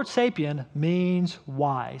 Well, the word sapien means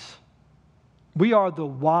wise. We are the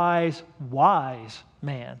wise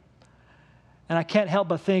man. And I can't help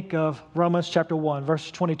but think of Romans chapter 1, verse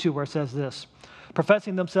 22, where it says this,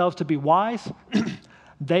 professing themselves to be wise,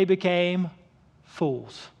 they became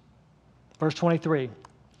fools. Verse 23,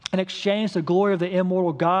 and exchanged the glory of the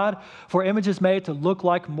immortal God for images made to look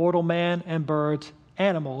like mortal man and birds,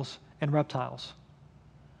 animals, and reptiles.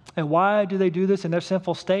 And why do they do this in their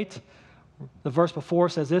sinful state? The verse before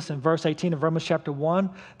says this in verse 18 of Romans chapter 1,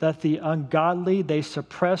 that the ungodly, they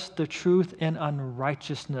suppress the truth in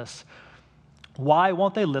unrighteousness. Why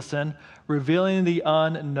won't they listen? Revealing the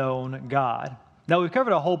unknown God. Now, we've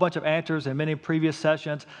covered a whole bunch of answers in many previous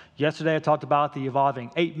sessions. Yesterday, I talked about the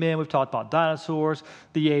evolving ape men. We've talked about dinosaurs,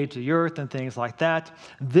 the age of the earth, and things like that.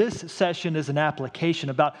 This session is an application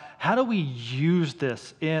about how do we use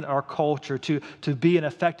this in our culture to be an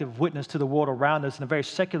effective witness to the world around us in a very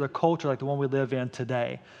secular culture like the one we live in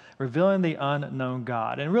today. Revealing the unknown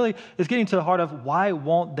God. And really, it's getting to the heart of why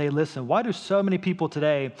won't they listen? Why do so many people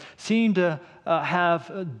today seem to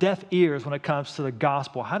have deaf ears when it comes to the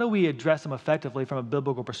gospel? How do we address them effectively from a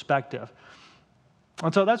biblical perspective?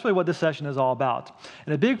 And so that's really what this session is all about.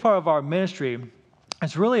 And a big part of our ministry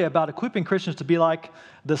is really about equipping Christians to be like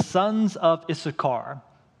the sons of Issachar,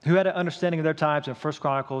 who had an understanding of their times in 1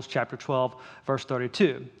 Chronicles chapter 12, verse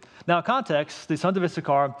 32. Now, in context, the sons of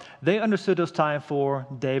Issachar, they understood it was time for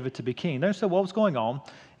David to be king. They understood what was going on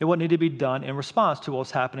and what needed to be done in response to what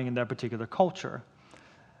was happening in their particular culture.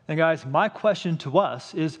 And guys, my question to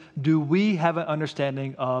us is, do we have an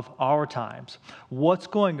understanding of our times? What's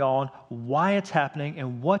going on, why it's happening,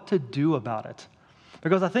 and what to do about it?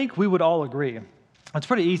 Because I think we would all agree, it's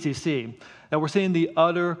pretty easy to see that we're seeing the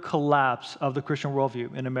utter collapse of the Christian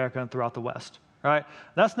worldview in America and throughout the West. right?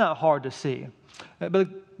 That's not hard to see. But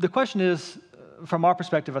the question is, from our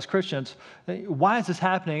perspective as Christians, why is this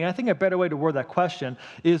happening? And I think a better way to word that question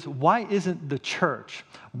is, why isn't the church,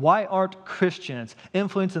 why aren't Christians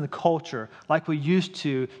influencing the culture like we used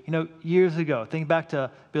to, years ago? Think back to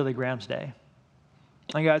Billy Graham's day.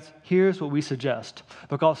 And guys, here's what we suggest.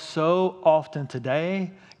 Because so often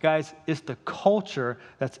today, guys, it's the culture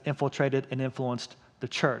that's infiltrated and influenced the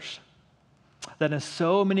church. That in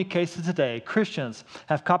so many cases today, Christians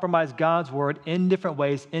have compromised God's word in different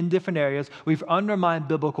ways, in different areas. We've undermined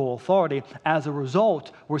biblical authority. As a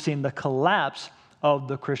result, we're seeing the collapse of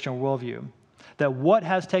the Christian worldview. That what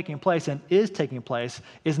has taken place and is taking place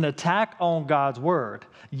is an attack on God's word.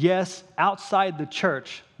 Yes, outside the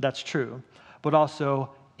church, that's true, but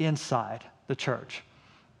also inside the church.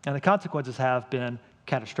 And the consequences have been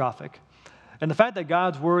catastrophic. And the fact that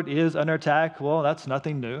God's word is under attack, well, that's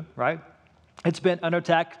nothing new, right? It's been under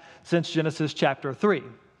attack since Genesis chapter 3,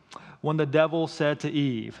 when the devil said to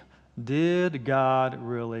Eve, "Did God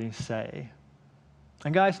really say?"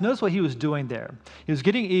 And guys, notice what he was doing there. He was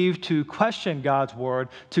getting Eve to question God's word,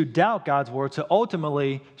 to doubt God's word, so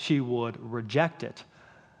ultimately she would reject it.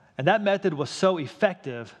 And that method was so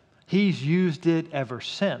effective, he's used it ever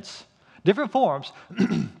since. Different forms,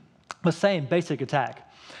 the same basic attack.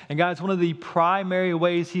 And guys, one of the primary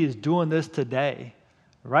ways he is doing this today,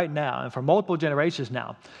 right now, and for multiple generations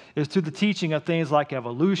now, is through the teaching of things like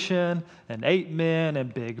evolution and 8 men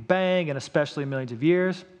and Big Bang, and especially millions of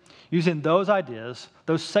years, using those ideas,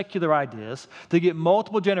 those secular ideas, to get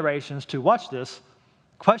multiple generations to, watch this,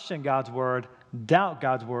 question God's word, doubt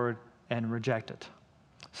God's word, and reject it.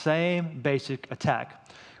 Same basic attack,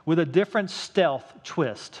 with a different stealth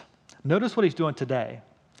twist. Notice what he's doing today.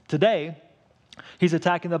 Today, he's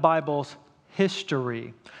attacking the Bible's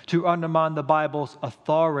history, to undermine the Bible's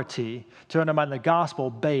authority, to undermine the gospel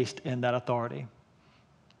based in that authority.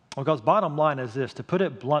 Because bottom line is this, to put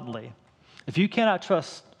it bluntly, if you cannot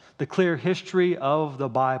trust the clear history of the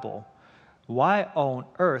Bible, why on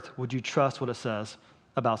earth would you trust what it says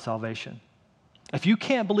about salvation? If you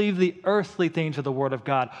can't believe the earthly things of the Word of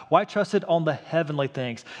God, why trust it on the heavenly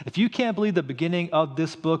things? If you can't believe the beginning of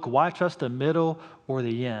this book, why trust the middle or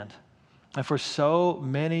the end? And for so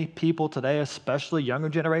many people today, especially younger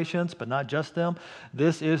generations, but not just them,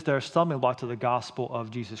 this is their stumbling block to the gospel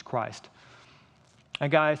of Jesus Christ. And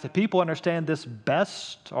guys, the people understand this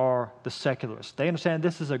best are the secularists. They understand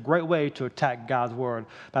this is a great way to attack God's word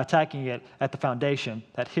by attacking it at the foundation,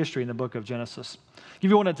 that history in the book of Genesis. I'll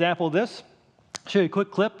give you one example of this. I'll show you a quick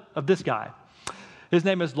clip of this guy. His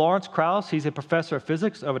name is Lawrence Krauss. He's a professor of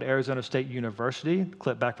physics over at Arizona State University,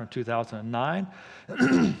 clip back from 2009.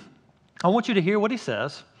 I want you to hear what he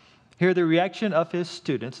says, hear the reaction of his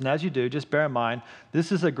students, and as you do, just bear in mind,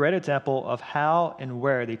 this is a great example of how and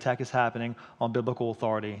where the attack is happening on biblical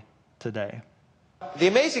authority today. The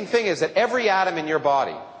amazing thing is that every atom in your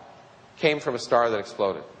body came from a star that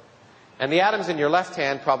exploded. And the atoms in your left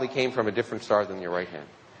hand probably came from a different star than your right hand.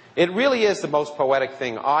 It really is the most poetic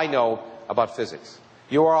thing I know about physics.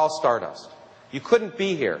 You are all stardust. You couldn't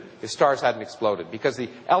be here if stars hadn't exploded, because the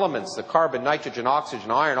elements, the carbon, nitrogen, oxygen,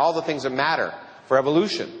 iron, all the things that matter for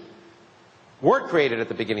evolution weren't created at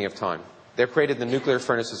the beginning of time. They're created in the nuclear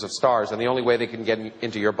furnaces of stars, and the only way they can get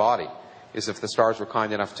into your body is if the stars were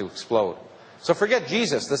kind enough to explode. So forget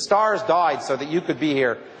Jesus. The stars died so that you could be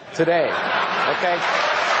here today. Okay?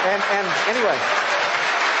 And anyway,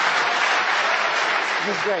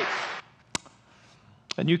 this is great.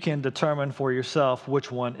 And you can determine for yourself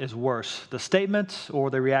which one is worse, the statement or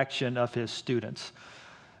the reaction of his students.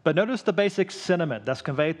 But notice the basic sentiment that's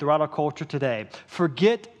conveyed throughout our culture today.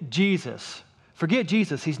 Forget Jesus. Forget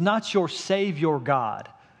Jesus. He's not your Savior God.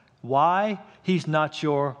 Why? He's not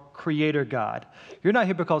your Creator God. You're not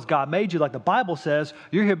here because God made you, like the Bible says.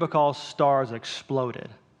 You're here because stars exploded.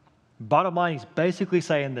 Bottom line, he's basically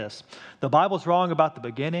saying this. The Bible's wrong about the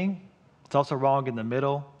beginning. It's also wrong in the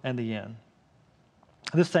middle and the end.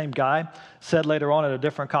 This same guy said later on at a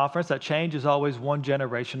different conference that change is always one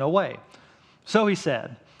generation away. So he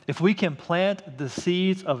said, if we can plant the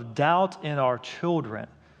seeds of doubt in our children,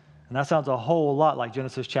 and that sounds a whole lot like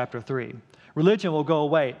Genesis chapter 3, religion will go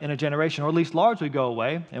away in a generation, or at least largely go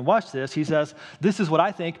away. And watch this. He says, this is what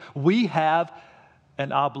I think we have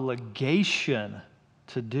an obligation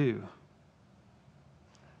to do.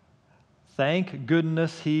 Thank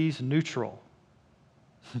goodness he's neutral.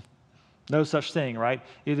 No such thing, right?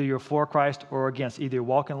 Either you're for Christ or against. Either you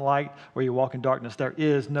walk in light or you walk in darkness. There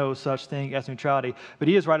is no such thing as neutrality. But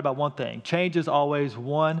he is right about one thing. Change is always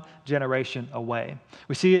one generation away.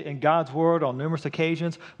 We see it in God's word on numerous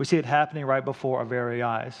occasions. We see it happening right before our very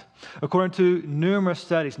eyes. According to numerous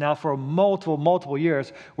studies, now for multiple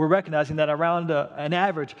years, we're recognizing that around an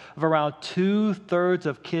average of around 2/3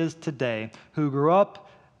 of kids today who grew up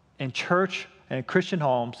in church and Christian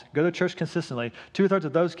homes, go to church consistently, 2/3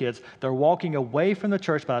 of those kids, they're walking away from the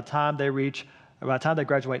church by the time they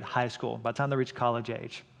graduate high school, by the time they reach college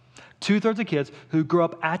age. 2/3 of kids who grew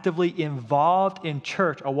up actively involved in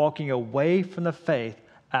church are walking away from the faith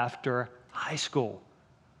after high school.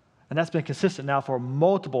 And that's been consistent now for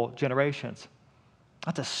multiple generations.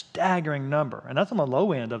 That's a staggering number, and that's on the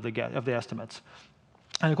low end of the estimates.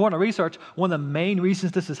 And according to research, one of the main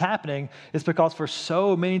reasons this is happening is because for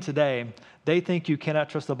so many today, they think you cannot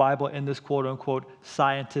trust the Bible in this quote-unquote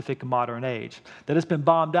scientific modern age, that it's been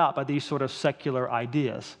bombed out by these sort of secular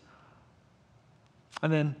ideas.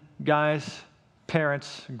 And then guys,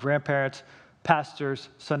 parents, grandparents, pastors,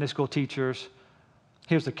 Sunday school teachers,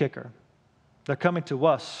 here's the kicker. They're coming to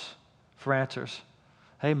us for answers.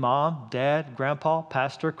 Hey, mom, dad, grandpa,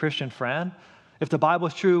 pastor, Christian friend, if the Bible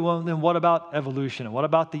is true, well, then what about evolution? And what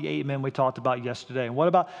about the 8 men we talked about yesterday? And what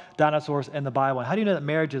about dinosaurs in the Bible? And how do you know that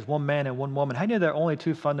marriage is one man and one woman? How do you know there are only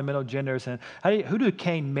 2 fundamental genders? And who did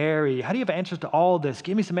Cain marry? How do you have answers to all this?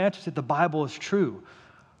 Give me some answers if the Bible is true.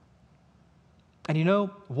 And you know,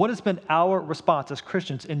 what has been our response as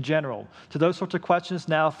Christians in general to those sorts of questions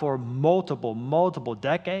now for multiple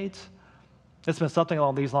decades? It's been something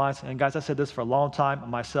along these lines. And guys, I said this for a long time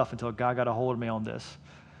myself until God got a hold of me on this.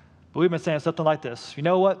 But we've been saying something like this. You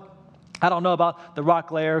know what? I don't know about the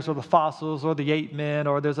rock layers or the fossils or the 8 men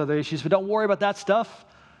or those other issues, but don't worry about that stuff.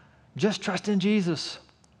 Just trust in Jesus.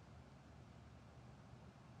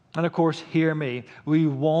 And of course, hear me. We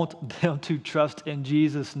want them to trust in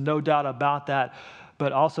Jesus, no doubt about that.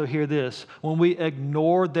 But also hear this. When we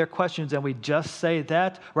ignore their questions and we just say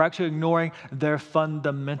that, we're actually ignoring their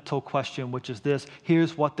fundamental question, which is this.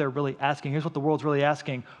 Here's what they're really asking. Here's what the world's really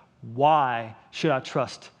asking. Why should I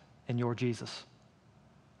trust in your Jesus?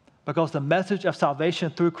 Because the message of salvation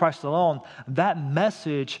through Christ alone, that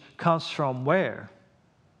message comes from where?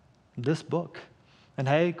 This book. And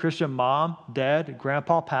hey, Christian mom, dad,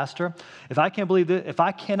 grandpa, pastor, if I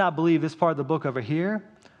cannot believe this part of the book over here,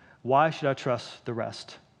 why should I trust the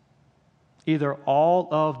rest? Either all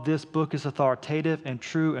of this book is authoritative and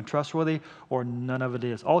true and trustworthy, or none of it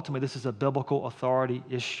is. Ultimately, this is a biblical authority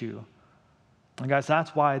issue. And guys,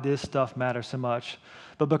 that's why this stuff matters so much.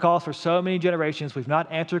 But because for so many generations, we've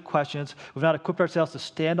not answered questions, we've not equipped ourselves to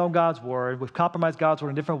stand on God's word, we've compromised God's word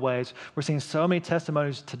in different ways, we're seeing so many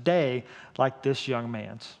testimonies today like this young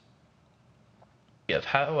man's. Of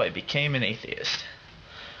how I became an atheist.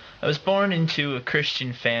 I was born into a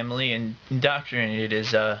Christian family and indoctrinated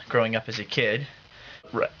as growing up as a kid.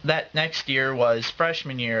 That next year was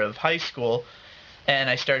freshman year of high school, and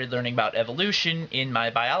I started learning about evolution in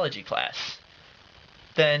my biology class.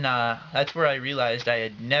 Then that's where I realized I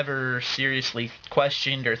had never seriously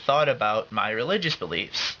questioned or thought about my religious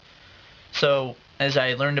beliefs. So as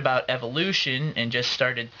I learned about evolution and just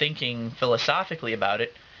started thinking philosophically about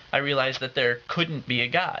it, I realized that there couldn't be a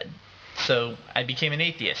God. So I became an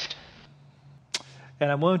atheist.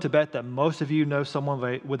 And I'm willing to bet that most of you know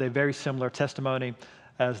someone with a very similar testimony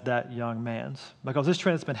as that young man's, because this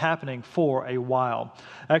trend has been happening for a while.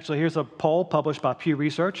 Actually, here's a poll published by Pew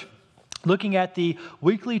Research looking at the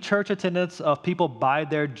weekly church attendance of people by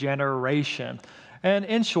their generation. And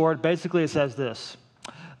in short, basically it says this.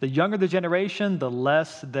 The younger the generation, the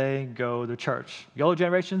less they go to church. The older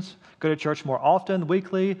generations go to church more often,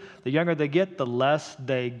 weekly. The younger they get, the less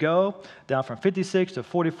they go. Down from 56 to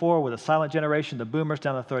 44 with a silent generation. The boomers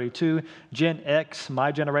down to 32. Gen X,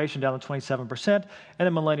 my generation, down to 27%. And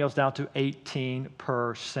the millennials down to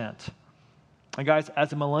 18%. And guys, as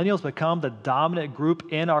the millennials become the dominant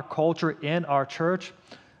group in our culture, in our church,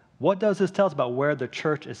 what does this tell us about where the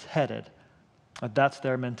church is headed? That's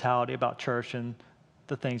their mentality about church and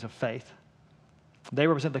the things of faith. They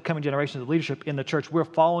represent the coming generations of leadership in the church. We're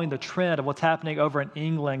following the trend of what's happening over in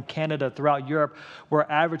England, Canada, throughout Europe, where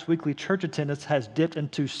average weekly church attendance has dipped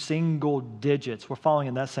into single digits. We're following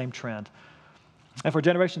in that same trend. And for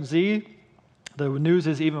Generation Z, the news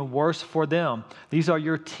is even worse for them. These are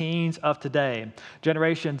your teens of today.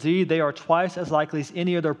 Generation Z, they are twice as likely as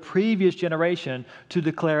any other previous generation to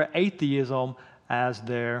declare atheism as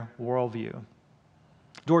their worldview.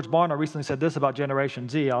 George Barna recently said this about Generation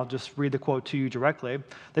Z. I'll just read the quote to you directly.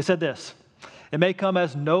 They said this: "It may come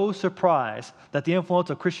as no surprise that the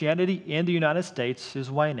influence of Christianity in the United States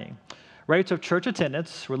is waning. Rates of church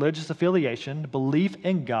attendance, religious affiliation, belief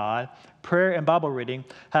in God, prayer and Bible reading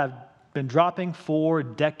have been dropping for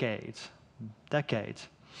decades.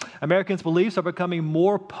 Americans' beliefs are becoming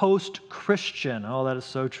more post-Christian. Oh, that is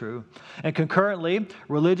so true. And concurrently,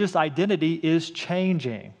 religious identity is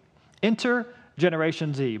changing. Enter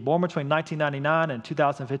Generation Z, born between 1999 and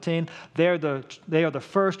 2015. They are the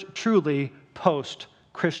first truly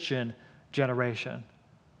post-Christian generation.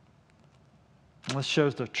 This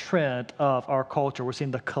shows the trend of our culture. We're seeing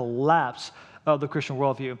the collapse of the Christian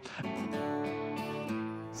worldview.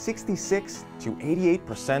 66 to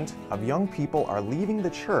 88% of young people are leaving the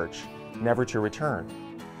church, never to return.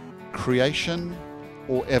 Creation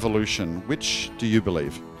or evolution, which do you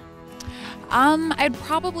believe? I'd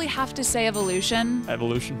probably have to say evolution.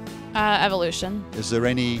 Evolution. Evolution. Is there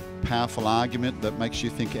any powerful argument that makes you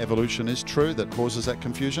think evolution is true that causes that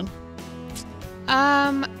confusion?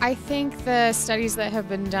 I think the studies that have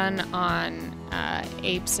been done on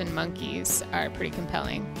apes and monkeys are pretty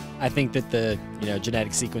compelling. I think that the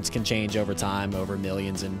genetic sequence can change over time, over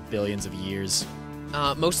millions and billions of years.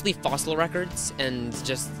 Mostly fossil records and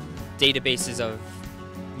just databases of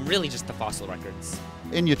really just the fossil records.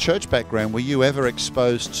 In your church background, were you ever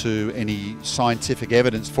exposed to any scientific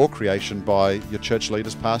evidence for creation by your church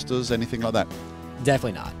leaders, pastors, anything like that?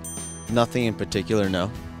 Definitely not. Nothing in particular,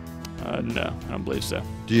 no. No, I don't believe so.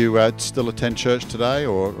 Do you still attend church today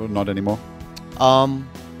or not anymore?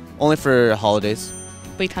 Only for holidays.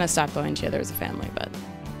 We kind of stopped going together as a family, but...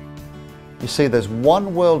 You see, there's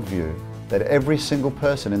one worldview that every single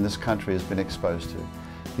person in this country has been exposed to.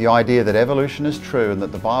 The idea that evolution is true and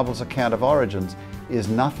that the Bible's account of origins is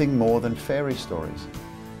nothing more than fairy stories.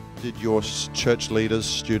 Did your church leaders,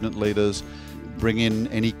 student leaders, bring in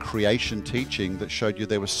any creation teaching that showed you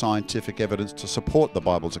there was scientific evidence to support the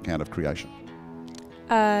Bible's account of creation?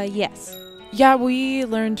 Yes. Yeah, we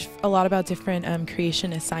learned a lot about different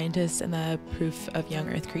creationist scientists and the proof of young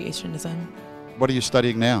Earth creationism. What are you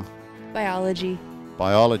studying now? Biology.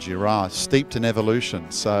 Biology, right. Steeped in evolution.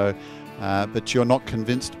 So, but you're not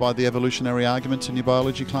convinced by the evolutionary arguments in your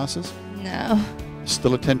biology classes? No.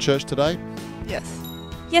 Still attend church today? Yes.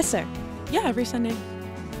 Yes, sir. Yeah, every Sunday.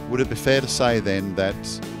 Would it be fair to say then that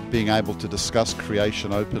being able to discuss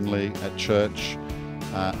creation openly at church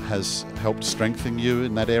has helped strengthen you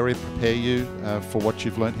in that area, prepare you for what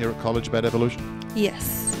you've learned here at college about evolution?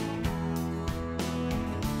 Yes.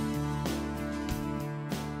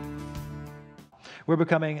 We're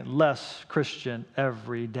becoming less Christian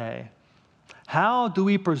every day. How do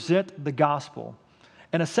we present the gospel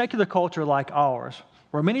in a secular culture like ours,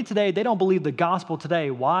 where many today, they don't believe the gospel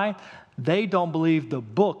today? Why? They don't believe the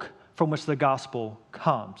book from which the gospel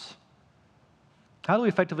comes. How do we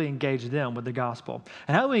effectively engage them with the gospel?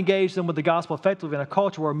 And how do we engage them with the gospel effectively in a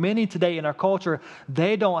culture where many today in our culture,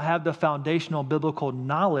 they don't have the foundational biblical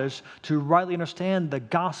knowledge to rightly understand the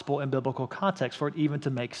gospel in biblical context for it even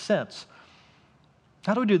to make sense?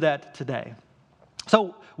 How do we do that today?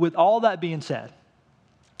 So with all that being said,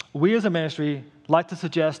 we as a ministry like to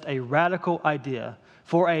suggest a radical idea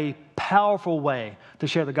for a powerful way to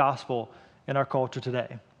share the gospel in our culture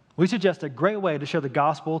today. We suggest a great way to share the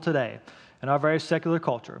gospel today in our very secular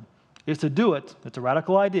culture is to do it, it's a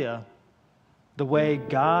radical idea, the way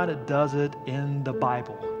God does it in the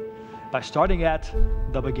Bible, by starting at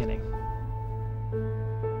the beginning.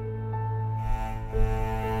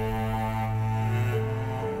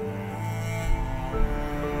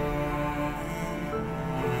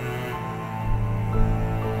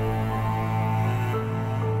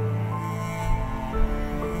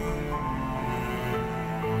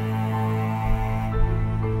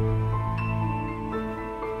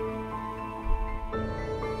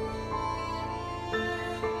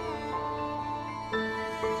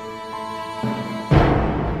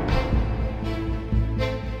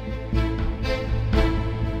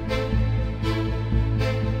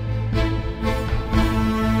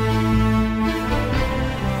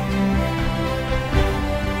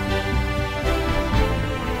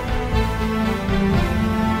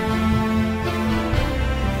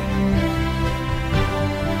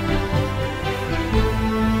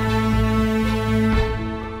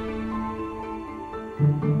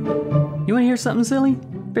 You want to hear something silly?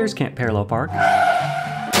 Bears can't parallel park. You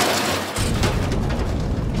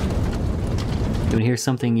want to hear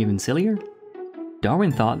something even sillier?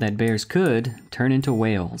 Darwin thought that bears could turn into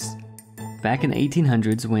whales. Back in the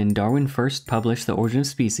 1800s, when Darwin first published The Origin of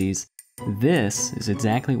Species, this is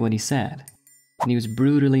exactly what he said. And he was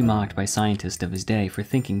brutally mocked by scientists of his day for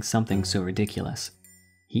thinking something so ridiculous.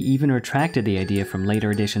 He even retracted the idea from later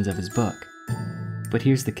editions of his book. But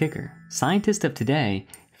here's the kicker. Scientists of today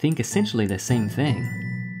think essentially the same thing.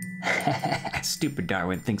 Stupid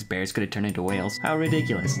Darwin thinks bears could have turned into whales. How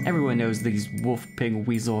ridiculous. Everyone knows these wolf, pig,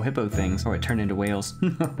 weasel, hippo things are what turned into whales.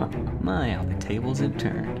 My, how the tables have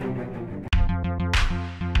turned.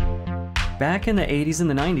 Back in the 80s and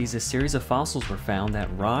the 90s, a series of fossils were found that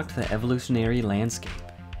rocked the evolutionary landscape.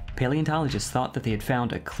 Paleontologists thought that they had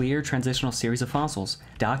found a clear transitional series of fossils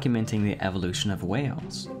documenting the evolution of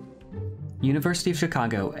whales. University of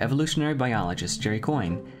Chicago evolutionary biologist Jerry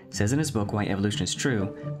Coyne says in his book Why Evolution is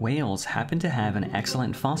True, whales happen to have an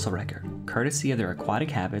excellent fossil record, courtesy of their aquatic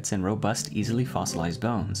habits and robust, easily fossilized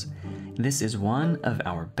bones. This is one of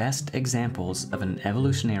our best examples of an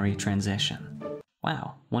evolutionary transition.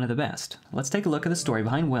 Wow, one of the best. Let's take a look at the story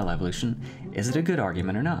behind whale evolution. Is it a good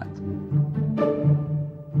argument or not?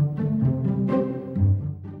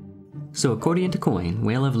 So according to Coyne,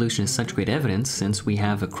 whale evolution is such great evidence since we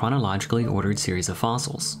have a chronologically ordered series of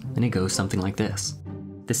fossils, and it goes something like this.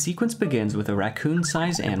 The sequence begins with a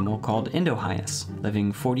raccoon-sized animal called Indohyus,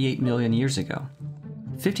 living 48 million years ago.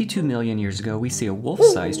 52 million years ago, we see a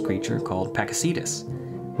wolf-sized creature called Pakicetus,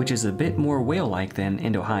 which is a bit more whale-like than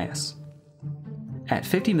Indohyus. At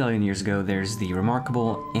 50 million years ago, there's the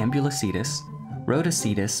remarkable Ambulocetus.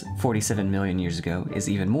 Rhodocetus, 47 million years ago, is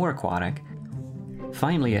even more aquatic.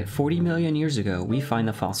 Finally, at 40 million years ago, we find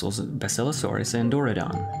the fossils Basilosaurus and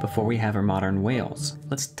Dorodon, before we have our modern whales.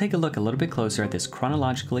 Let's take a look a little bit closer at this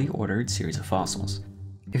chronologically ordered series of fossils.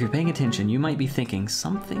 If you're paying attention, you might be thinking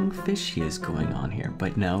something fishy is going on here,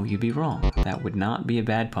 but no, you'd be wrong. That would not be a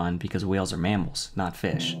bad pun because whales are mammals, not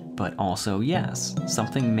fish. But also, yes,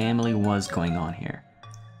 something mammally was going on here.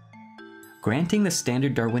 Granting the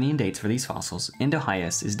standard Darwinian dates for these fossils,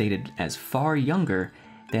 Indohyus is dated as far younger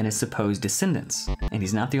than his supposed descendants, and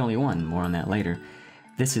he's not the only one, more on that later.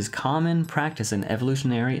 This is common practice in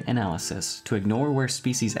evolutionary analysis, to ignore where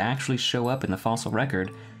species actually show up in the fossil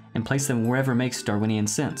record and place them wherever makes Darwinian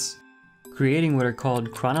sense, creating what are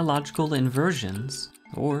called chronological inversions,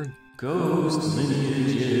 or ghost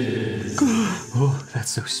lineages. Oh,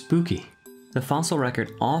 that's so spooky. The fossil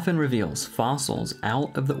record often reveals fossils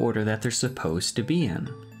out of the order that they're supposed to be in.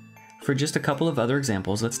 For just a couple of other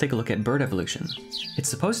examples, let's take a look at bird evolution. It's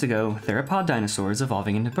supposed to go theropod dinosaurs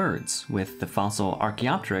evolving into birds, with the fossil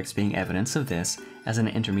Archaeopteryx being evidence of this as an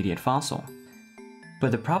intermediate fossil.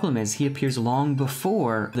 But the problem is he appears long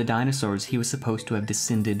before the dinosaurs he was supposed to have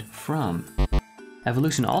descended from.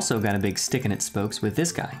 Evolution also got a big stick in its spokes with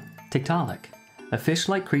this guy, Tiktaalik, a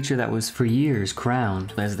fish-like creature that was for years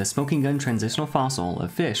crowned as the smoking gun transitional fossil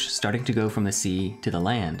of fish starting to go from the sea to the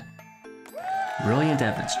land. Brilliant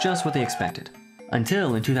evidence, just what they expected.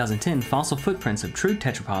 Until in 2010, fossil footprints of true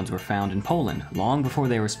tetrapods were found in Poland, long before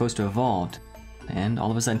they were supposed to have evolved. And all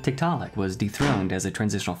of a sudden Tiktaalik was dethroned as a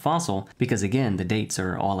transitional fossil because again, the dates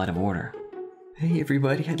are all out of order. Hey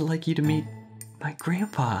everybody, I'd like you to meet my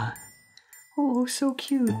grandpa. Oh, so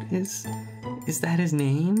cute. Is that his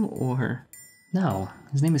name, or? No,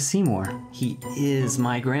 his name is Seymour. He is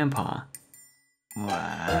my grandpa.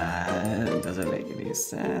 What? Doesn't make any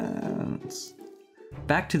sense.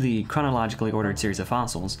 Back to the chronologically ordered series of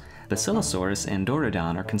fossils, Basilosaurus and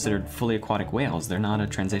Dorodon are considered fully aquatic whales. They're not a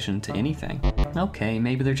transition to anything. Okay,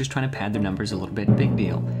 maybe they're just trying to pad their numbers a little bit, big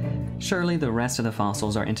deal. Surely the rest of the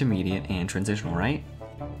fossils are intermediate and transitional, right?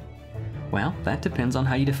 Well, that depends on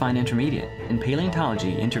how you define intermediate. In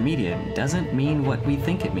paleontology, intermediate doesn't mean what we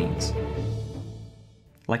think it means.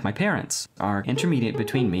 Like my parents are intermediate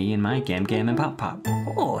between me and my Gam Gam and Pop Pop.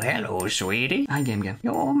 Oh, hello, sweetie. Hi, Gam Gam.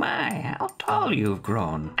 Oh my, how tall you've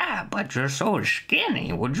grown. Ah, but you're so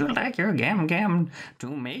skinny. Would you like your Gam Gam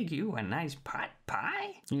to make you a nice pot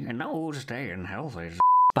pie? You know, staying healthy.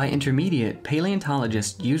 By intermediate,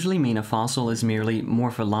 paleontologists usually mean a fossil is merely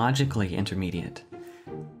morphologically intermediate.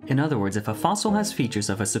 In other words, if a fossil has features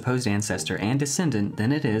of a supposed ancestor and descendant,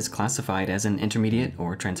 then it is classified as an intermediate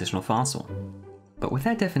or transitional fossil. But with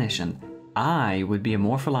that definition, I would be a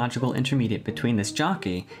morphological intermediate between this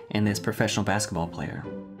jockey and this professional basketball player.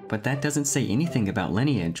 But that doesn't say anything about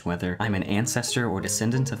lineage, whether I'm an ancestor or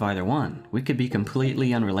descendant of either one. We could be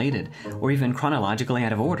completely unrelated, or even chronologically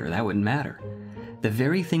out of order, that wouldn't matter. The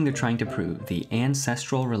very thing they're trying to prove, the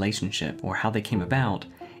ancestral relationship, or how they came about,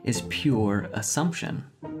 is pure assumption.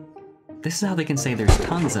 This is how they can say there's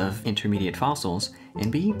tons of intermediate fossils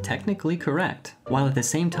and be technically correct, while at the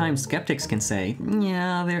same time skeptics can say,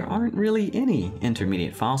 yeah, there aren't really any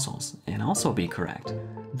intermediate fossils, and also be correct.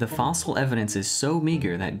 The fossil evidence is so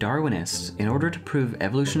meager that Darwinists, in order to prove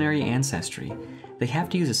evolutionary ancestry, they have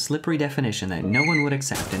to use a slippery definition that no one would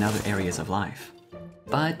accept in other areas of life.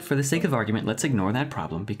 But for the sake of argument, let's ignore that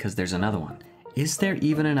problem because there's another one. Is there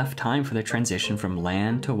even enough time for the transition from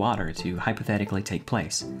land to water to hypothetically take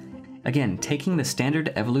place? Again, taking the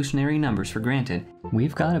standard evolutionary numbers for granted,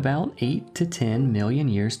 we've got about 8 to 10 million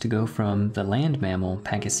years to go from the land mammal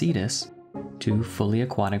Pakicetus to fully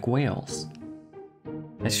aquatic whales.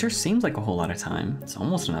 It sure seems like a whole lot of time. It's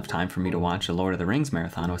almost enough time for me to watch a Lord of the Rings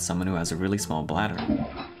marathon with someone who has a really small bladder.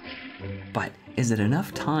 But is it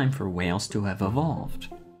enough time for whales to have evolved?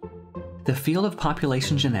 The field of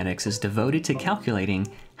population genetics is devoted to calculating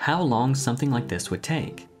how long something like this would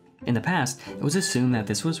take. In the past, it was assumed that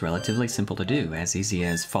this was relatively simple to do, as easy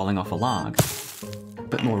as falling off a log.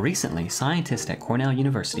 But more recently, scientists at Cornell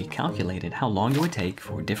University calculated how long it would take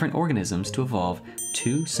for different organisms to evolve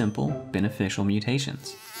 2 simple, beneficial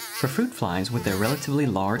mutations. For fruit flies with their relatively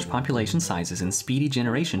large population sizes and speedy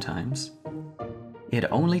generation times,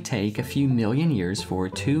 it'd only take a few million years for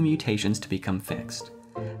 2 mutations to become fixed.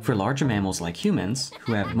 For larger mammals like humans,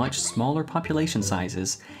 who have much smaller population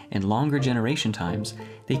sizes and longer generation times,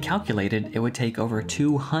 they calculated it would take over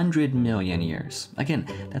 200 million years. Again,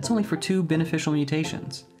 that's only for 2 beneficial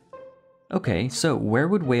mutations. Okay, so where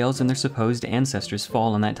would whales and their supposed ancestors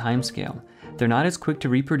fall on that timescale? They're not as quick to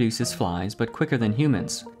reproduce as flies, but quicker than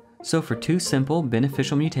humans. So for 2 simple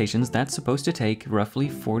beneficial mutations, that's supposed to take roughly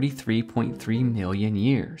 43.3 million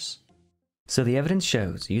years. So the evidence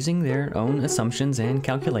shows, using their own assumptions and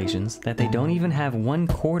calculations, that they don't even have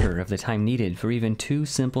 1/4 of the time needed for even 2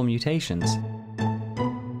 simple mutations.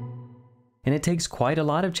 And it takes quite a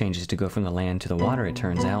lot of changes to go from the land to the water, it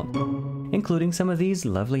turns out, including some of these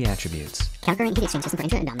lovely attributes. Concurrent heat exchange system for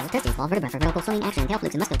intra-abdominal testes, wall vertebra for vertical swimming action, tail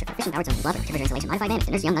flukes and musculature for efficient power zoning, blubber, temperature insulation, modified damage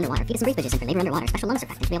to nurse young underwater, fetus and breathe position for labor underwater, special lung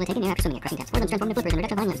surfactant to be able to take in air after swimming at crushing depths, hormones, transformative flippers, and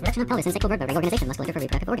reduction of bone limbs, reduction of pelvis and sexual vertebra, reorganization of musculature for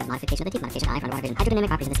reproductive organs, modification of the teeth, modification of eye, front water vision, hydrodynamic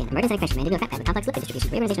properties of the skin, emergence of pressure, mandibular fat pad with complex lipid distribution,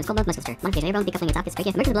 reorganization of skull bone musculature, modification of air bones, decoupling its optics,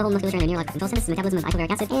 trachea, emergence of blowhole musculature and neurological control synthesis, metabolism of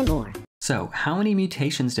isovaleric acid, and more. So, how many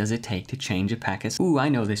mutations does it take to change a Pakicetus? Ooh, I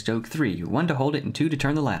know this joke. 3. 1 to hold it and 2 to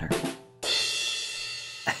turn the ladder.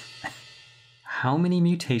 How many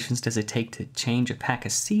mutations does it take to change a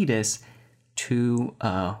Pakicetus to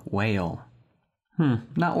a whale?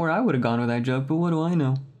 Not where I would have gone with that joke, but what do I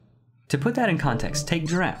know? To put that in context, take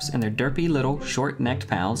giraffes and their derpy little short-necked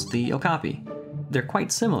pals, the okapi. They're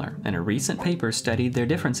quite similar, and a recent paper studied their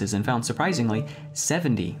differences and found surprisingly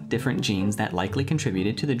 70 different genes that likely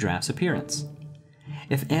contributed to the giraffe's appearance.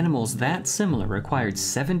 If animals that similar required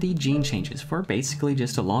 70 gene changes for basically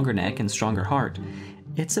just a longer neck and stronger heart,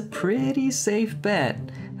 it's a pretty safe bet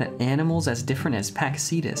that animals as different as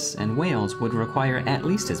Pakicetus and whales would require at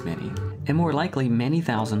least as many, and more likely many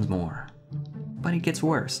thousands more. But it gets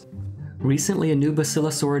worse. Recently, a new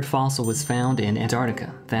basilosauride fossil was found in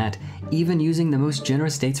Antarctica that, even using the most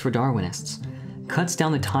generous dates for Darwinists, cuts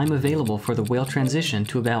down the time available for the whale transition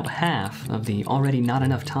to about half of the already not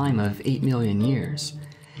enough time of 8 million years,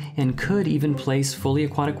 and could even place fully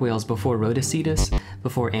aquatic whales before Rhodocetus,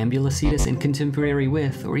 before Ambulocetus, and contemporary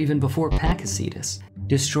with, or even before Pakicetus,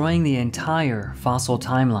 destroying the entire fossil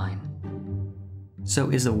timeline.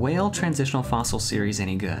 So is the whale transitional fossil series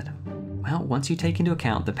any good? Well, once you take into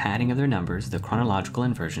account the padding of their numbers, the chronological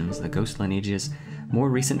inversions, the ghost lineages,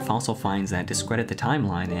 more recent fossil finds that discredit the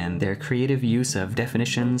timeline, and their creative use of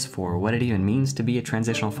definitions for what it even means to be a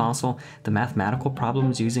transitional fossil, the mathematical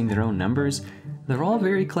problems using their own numbers, they're all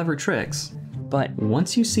very clever tricks. But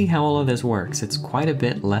once you see how all of this works, it's quite a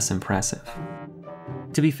bit less impressive.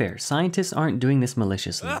 To be fair, scientists aren't doing this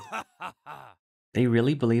maliciously. They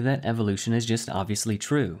really believe that evolution is just obviously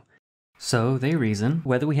true. So they reason,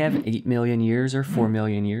 whether we have 8 million years or 4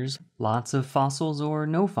 million years, lots of fossils or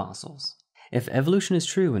no fossils. If evolution is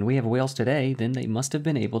true and we have whales today, then they must have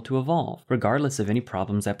been able to evolve, regardless of any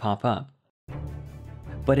problems that pop up.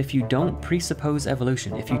 But if you don't presuppose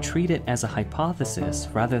evolution, if you treat it as a hypothesis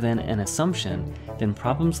rather than an assumption, then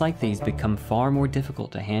problems like these become far more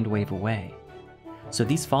difficult to hand-wave away. So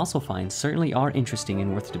these fossil finds certainly are interesting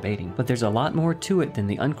and worth debating, but there's a lot more to it than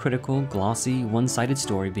the uncritical, glossy, one-sided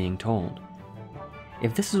story being told.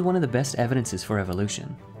 If this is one of the best evidences for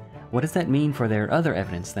evolution, what does that mean for their other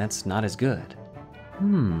evidence that's not as good?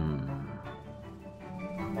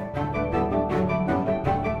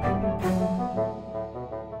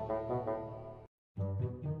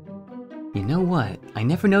 You know what? I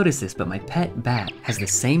never noticed this, but my pet bat has the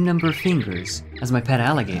same number of fingers as my pet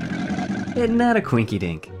alligator. Isn't that a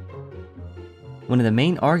quinky-dink? One of the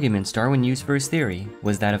main arguments Darwin used for his theory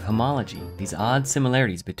was that of homology, these odd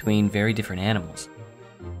similarities between very different animals.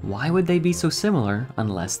 Why would they be so similar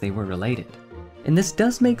unless they were related? And this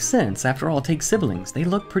does make sense. After all, take siblings. They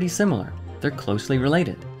look pretty similar. They're closely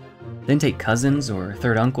related. Then take cousins or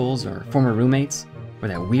third uncles or former roommates, or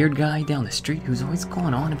that weird guy down the street who's always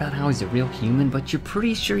going on about how he's a real human, but you're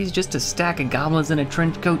pretty sure he's just a stack of goblins in a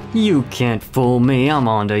trench coat. You can't fool me, I'm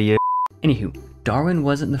onto you. Anywho, Darwin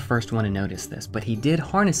wasn't the first one to notice this, but he did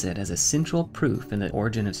harness it as a central proof in the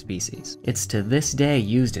origin of species. It's to this day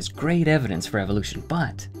used as great evidence for evolution,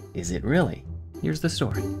 but is it really? Here's the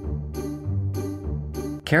story.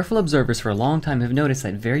 Careful observers for a long time have noticed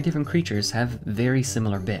that very different creatures have very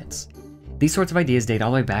similar bits. These sorts of ideas date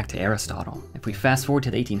all the way back to Aristotle. If we fast forward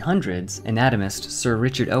to the 1800s, anatomist Sir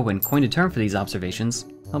Richard Owen coined a term for these observations,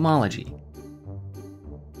 homology.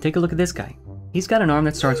 Take a look at this guy. He's got an arm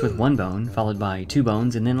that starts with one bone, followed by two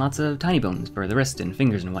bones, and then lots of tiny bones for the wrist and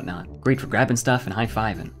fingers and whatnot. Great for grabbing stuff and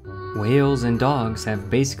high-fiving. Whales and dogs have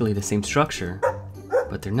basically the same structure,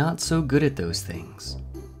 but they're not so good at those things.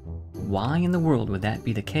 Why in the world would that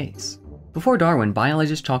be the case? Before Darwin,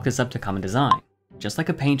 biologists chalked this up to common design. Just like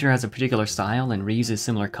a painter has a particular style and reuses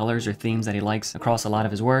similar colors or themes that he likes across a lot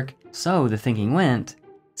of his work, so the thinking went,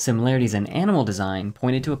 similarities in animal design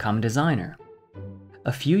pointed to a common designer.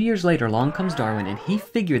 A few years later, along comes Darwin, and he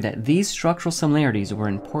figured that these structural similarities were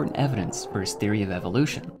important evidence for his theory of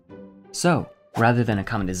evolution. So, rather than a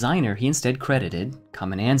common designer, he instead credited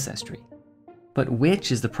common ancestry. But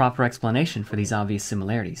which is the proper explanation for these obvious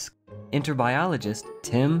similarities? Enter biologist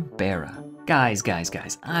Tim Barra. Guys,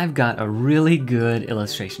 I've got a really good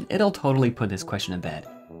illustration. It'll totally put this question to bed.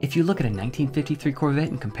 If you look at a 1953 Corvette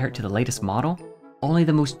and compare it to the latest model, only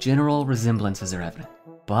the most general resemblances are evident.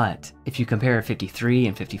 But if you compare 53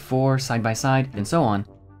 and 54 side by side, and so on,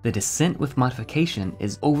 the descent with modification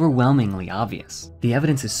is overwhelmingly obvious. The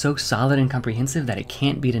evidence is so solid and comprehensive that it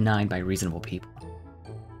can't be denied by reasonable people.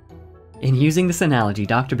 In using this analogy,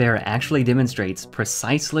 Dr. Barra actually demonstrates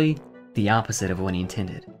precisely the opposite of what he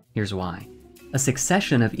intended. Here's why. A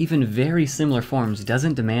succession of even very similar forms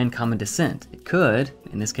doesn't demand common descent. It could,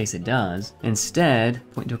 in this case it does, instead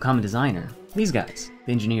point to a common designer. These guys,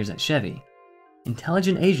 the engineers at Chevy.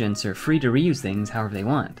 Intelligent agents are free to reuse things however they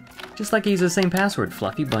want. Just like I use the same password,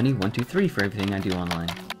 FluffyBunny123, for everything I do online.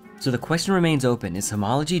 So the question remains open, is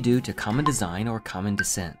homology due to common design or common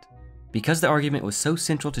descent? Because the argument was so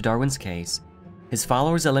central to Darwin's case, his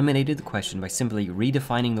followers eliminated the question by simply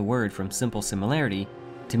redefining the word from simple similarity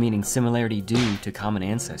to meaning similarity due to common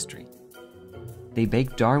ancestry. They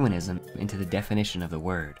baked Darwinism into the definition of the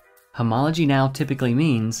word. Homology now typically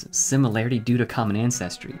means similarity due to common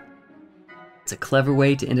ancestry. It's a clever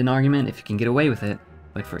way to end an argument if you can get away with it,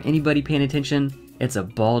 but for anybody paying attention, it's a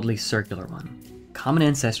baldly circular one. Common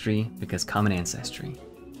ancestry because common ancestry.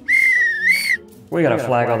 We got a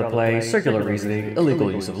flag on the play, circular reasoning,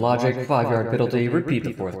 illegal use of logic, 5-yard penalty, repeat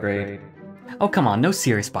the 4th grade. Oh come on, no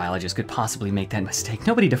serious biologist could possibly make that mistake.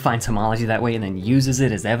 Nobody defines homology that way and then uses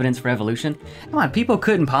it as evidence for evolution. Come on, people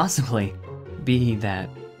couldn't possibly be that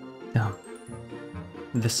dumb.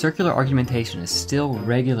 The circular argumentation is still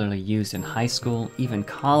regularly used in high school, even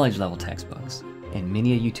college level textbooks, and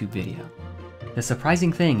many a YouTube video. The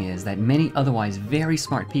surprising thing is that many otherwise very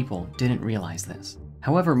smart people didn't realize this.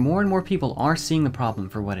 However, more and more people are seeing the problem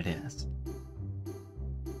for what it is.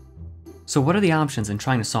 So what are the options in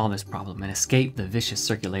trying to solve this problem and escape the vicious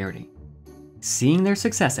circularity? Seeing their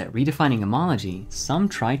success at redefining homology, some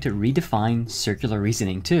tried to redefine circular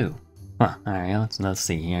reasoning too. Huh, alright, let's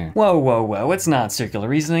see here. Whoa, it's not circular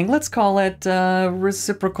reasoning, let's call it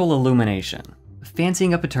reciprocal illumination.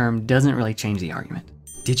 Fancying up a term doesn't really change the argument.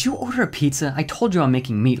 Did you order a pizza? I told you I'm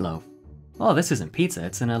making meatloaf. Oh, this isn't pizza,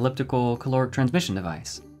 it's an elliptical caloric transmission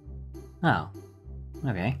device. Oh,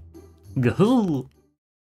 okay. Gahoo!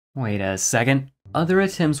 Wait a second. Other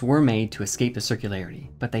attempts were made to escape the circularity,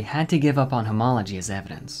 but they had to give up on homology as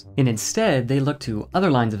evidence. And instead, they looked to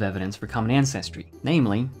other lines of evidence for common ancestry,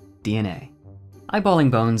 namely DNA.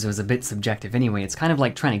 Eyeballing bones was a bit subjective anyway. It's kind of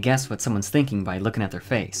like trying to guess what someone's thinking by looking at their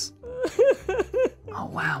face. Oh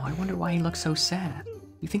wow, I wonder why he looks so sad.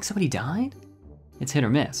 You think somebody died? It's hit or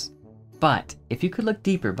miss. But if you could look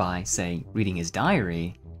deeper by, say, reading his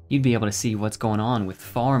diary, you'd be able to see what's going on with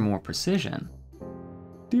far more precision.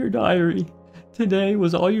 Dear diary, today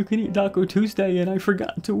was all-you-can-eat Taco Tuesday and I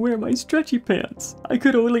forgot to wear my stretchy pants. I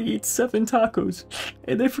could only eat 7 tacos,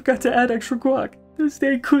 and I forgot to add extra guac. This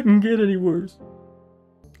day couldn't get any worse.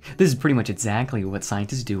 This is pretty much exactly what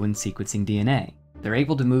scientists do when sequencing DNA. They're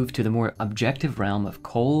able to move to the more objective realm of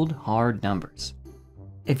cold, hard numbers.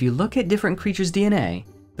 If you look at different creatures' DNA,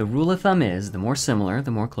 the rule of thumb is the more similar,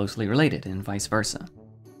 the more closely related, and vice versa.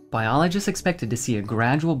 Biologists expected to see a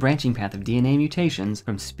gradual branching path of DNA mutations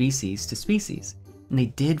from species to species, and they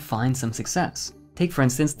did find some success. Take for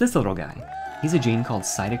instance this little guy. He's a gene called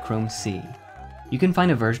cytochrome C. You can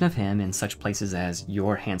find a version of him in such places as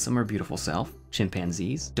your handsome or beautiful self,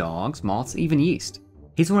 chimpanzees, dogs, moths, even yeast.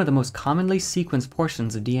 He's one of the most commonly sequenced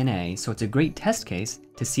portions of DNA, so it's a great test case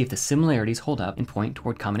to see if the similarities hold up and point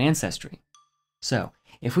toward common ancestry. So,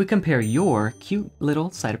 If we compare your cute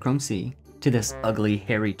little cytochrome C to this ugly,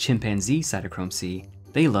 hairy chimpanzee cytochrome C,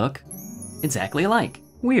 they look exactly alike.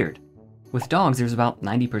 Weird. With dogs, there's about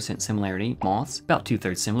 90% similarity, moths about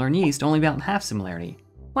 2/3 similar, and yeast only about half similarity.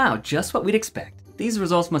 Wow, just what we'd expect. These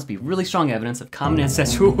results must be really strong evidence of common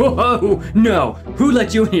ancestry. Whoa, no, who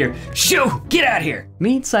let you in here? Shoo, get out of here.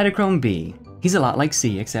 Meet cytochrome B. He's a lot like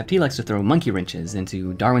C, except he likes to throw monkey wrenches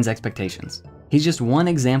into Darwin's expectations. He's just one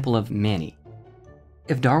example of many.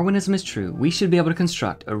 If Darwinism is true, we should be able to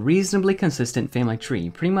construct a reasonably consistent family tree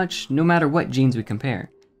pretty much no matter what genes we compare.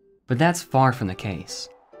 But that's far from the case.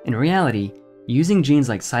 In reality, using genes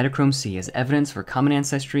like cytochrome C as evidence for common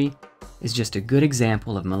ancestry is just a good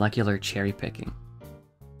example of molecular cherry picking.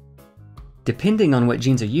 Depending on what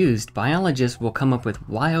genes are used, biologists will come up with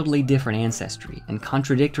wildly different ancestry and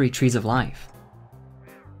contradictory trees of life.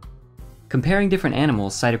 Comparing different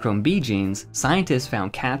animals' cytochrome B genes, scientists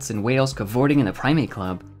found cats and whales cavorting in the primate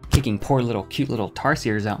club, kicking poor little cute little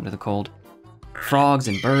tarsiers out into the cold, frogs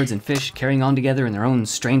and birds and fish carrying on together in their own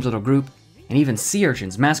strange little group, and even sea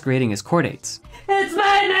urchins masquerading as chordates. It's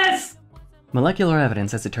madness! Molecular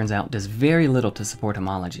evidence, as it turns out, does very little to support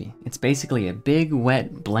homology. It's basically a big,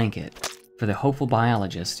 wet blanket for the hopeful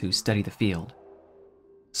biologists who study the field.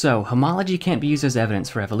 So, homology can't be used as evidence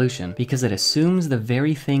for evolution because it assumes the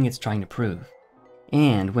very thing it's trying to prove.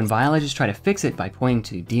 And when biologists try to fix it by pointing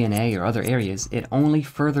to DNA or other areas, it only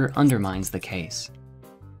further undermines the case.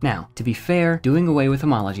 Now, to be fair, doing away with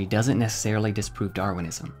homology doesn't necessarily disprove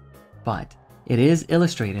Darwinism, but it is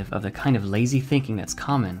illustrative of the kind of lazy thinking that's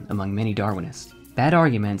common among many Darwinists. Bad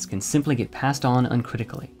arguments can simply get passed on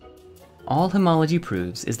uncritically. All homology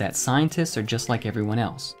proves is that scientists are just like everyone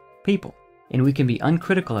else, people, and we can be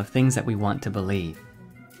uncritical of things that we want to believe.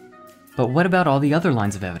 But what about all the other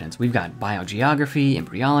lines of evidence? We've got biogeography,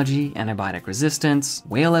 embryology, antibiotic resistance,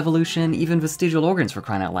 whale evolution, even vestigial organs, for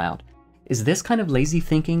crying out loud. Is this kind of lazy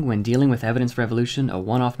thinking when dealing with evidence for evolution a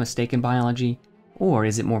one-off mistake in biology, or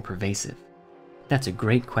is it more pervasive? That's a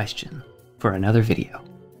great question for another video.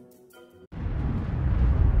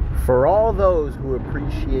 For all those who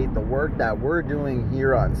appreciate the work that we're doing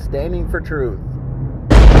here on Standing for Truth,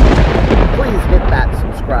 please hit that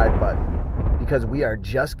subscribe button because we are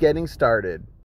just getting started.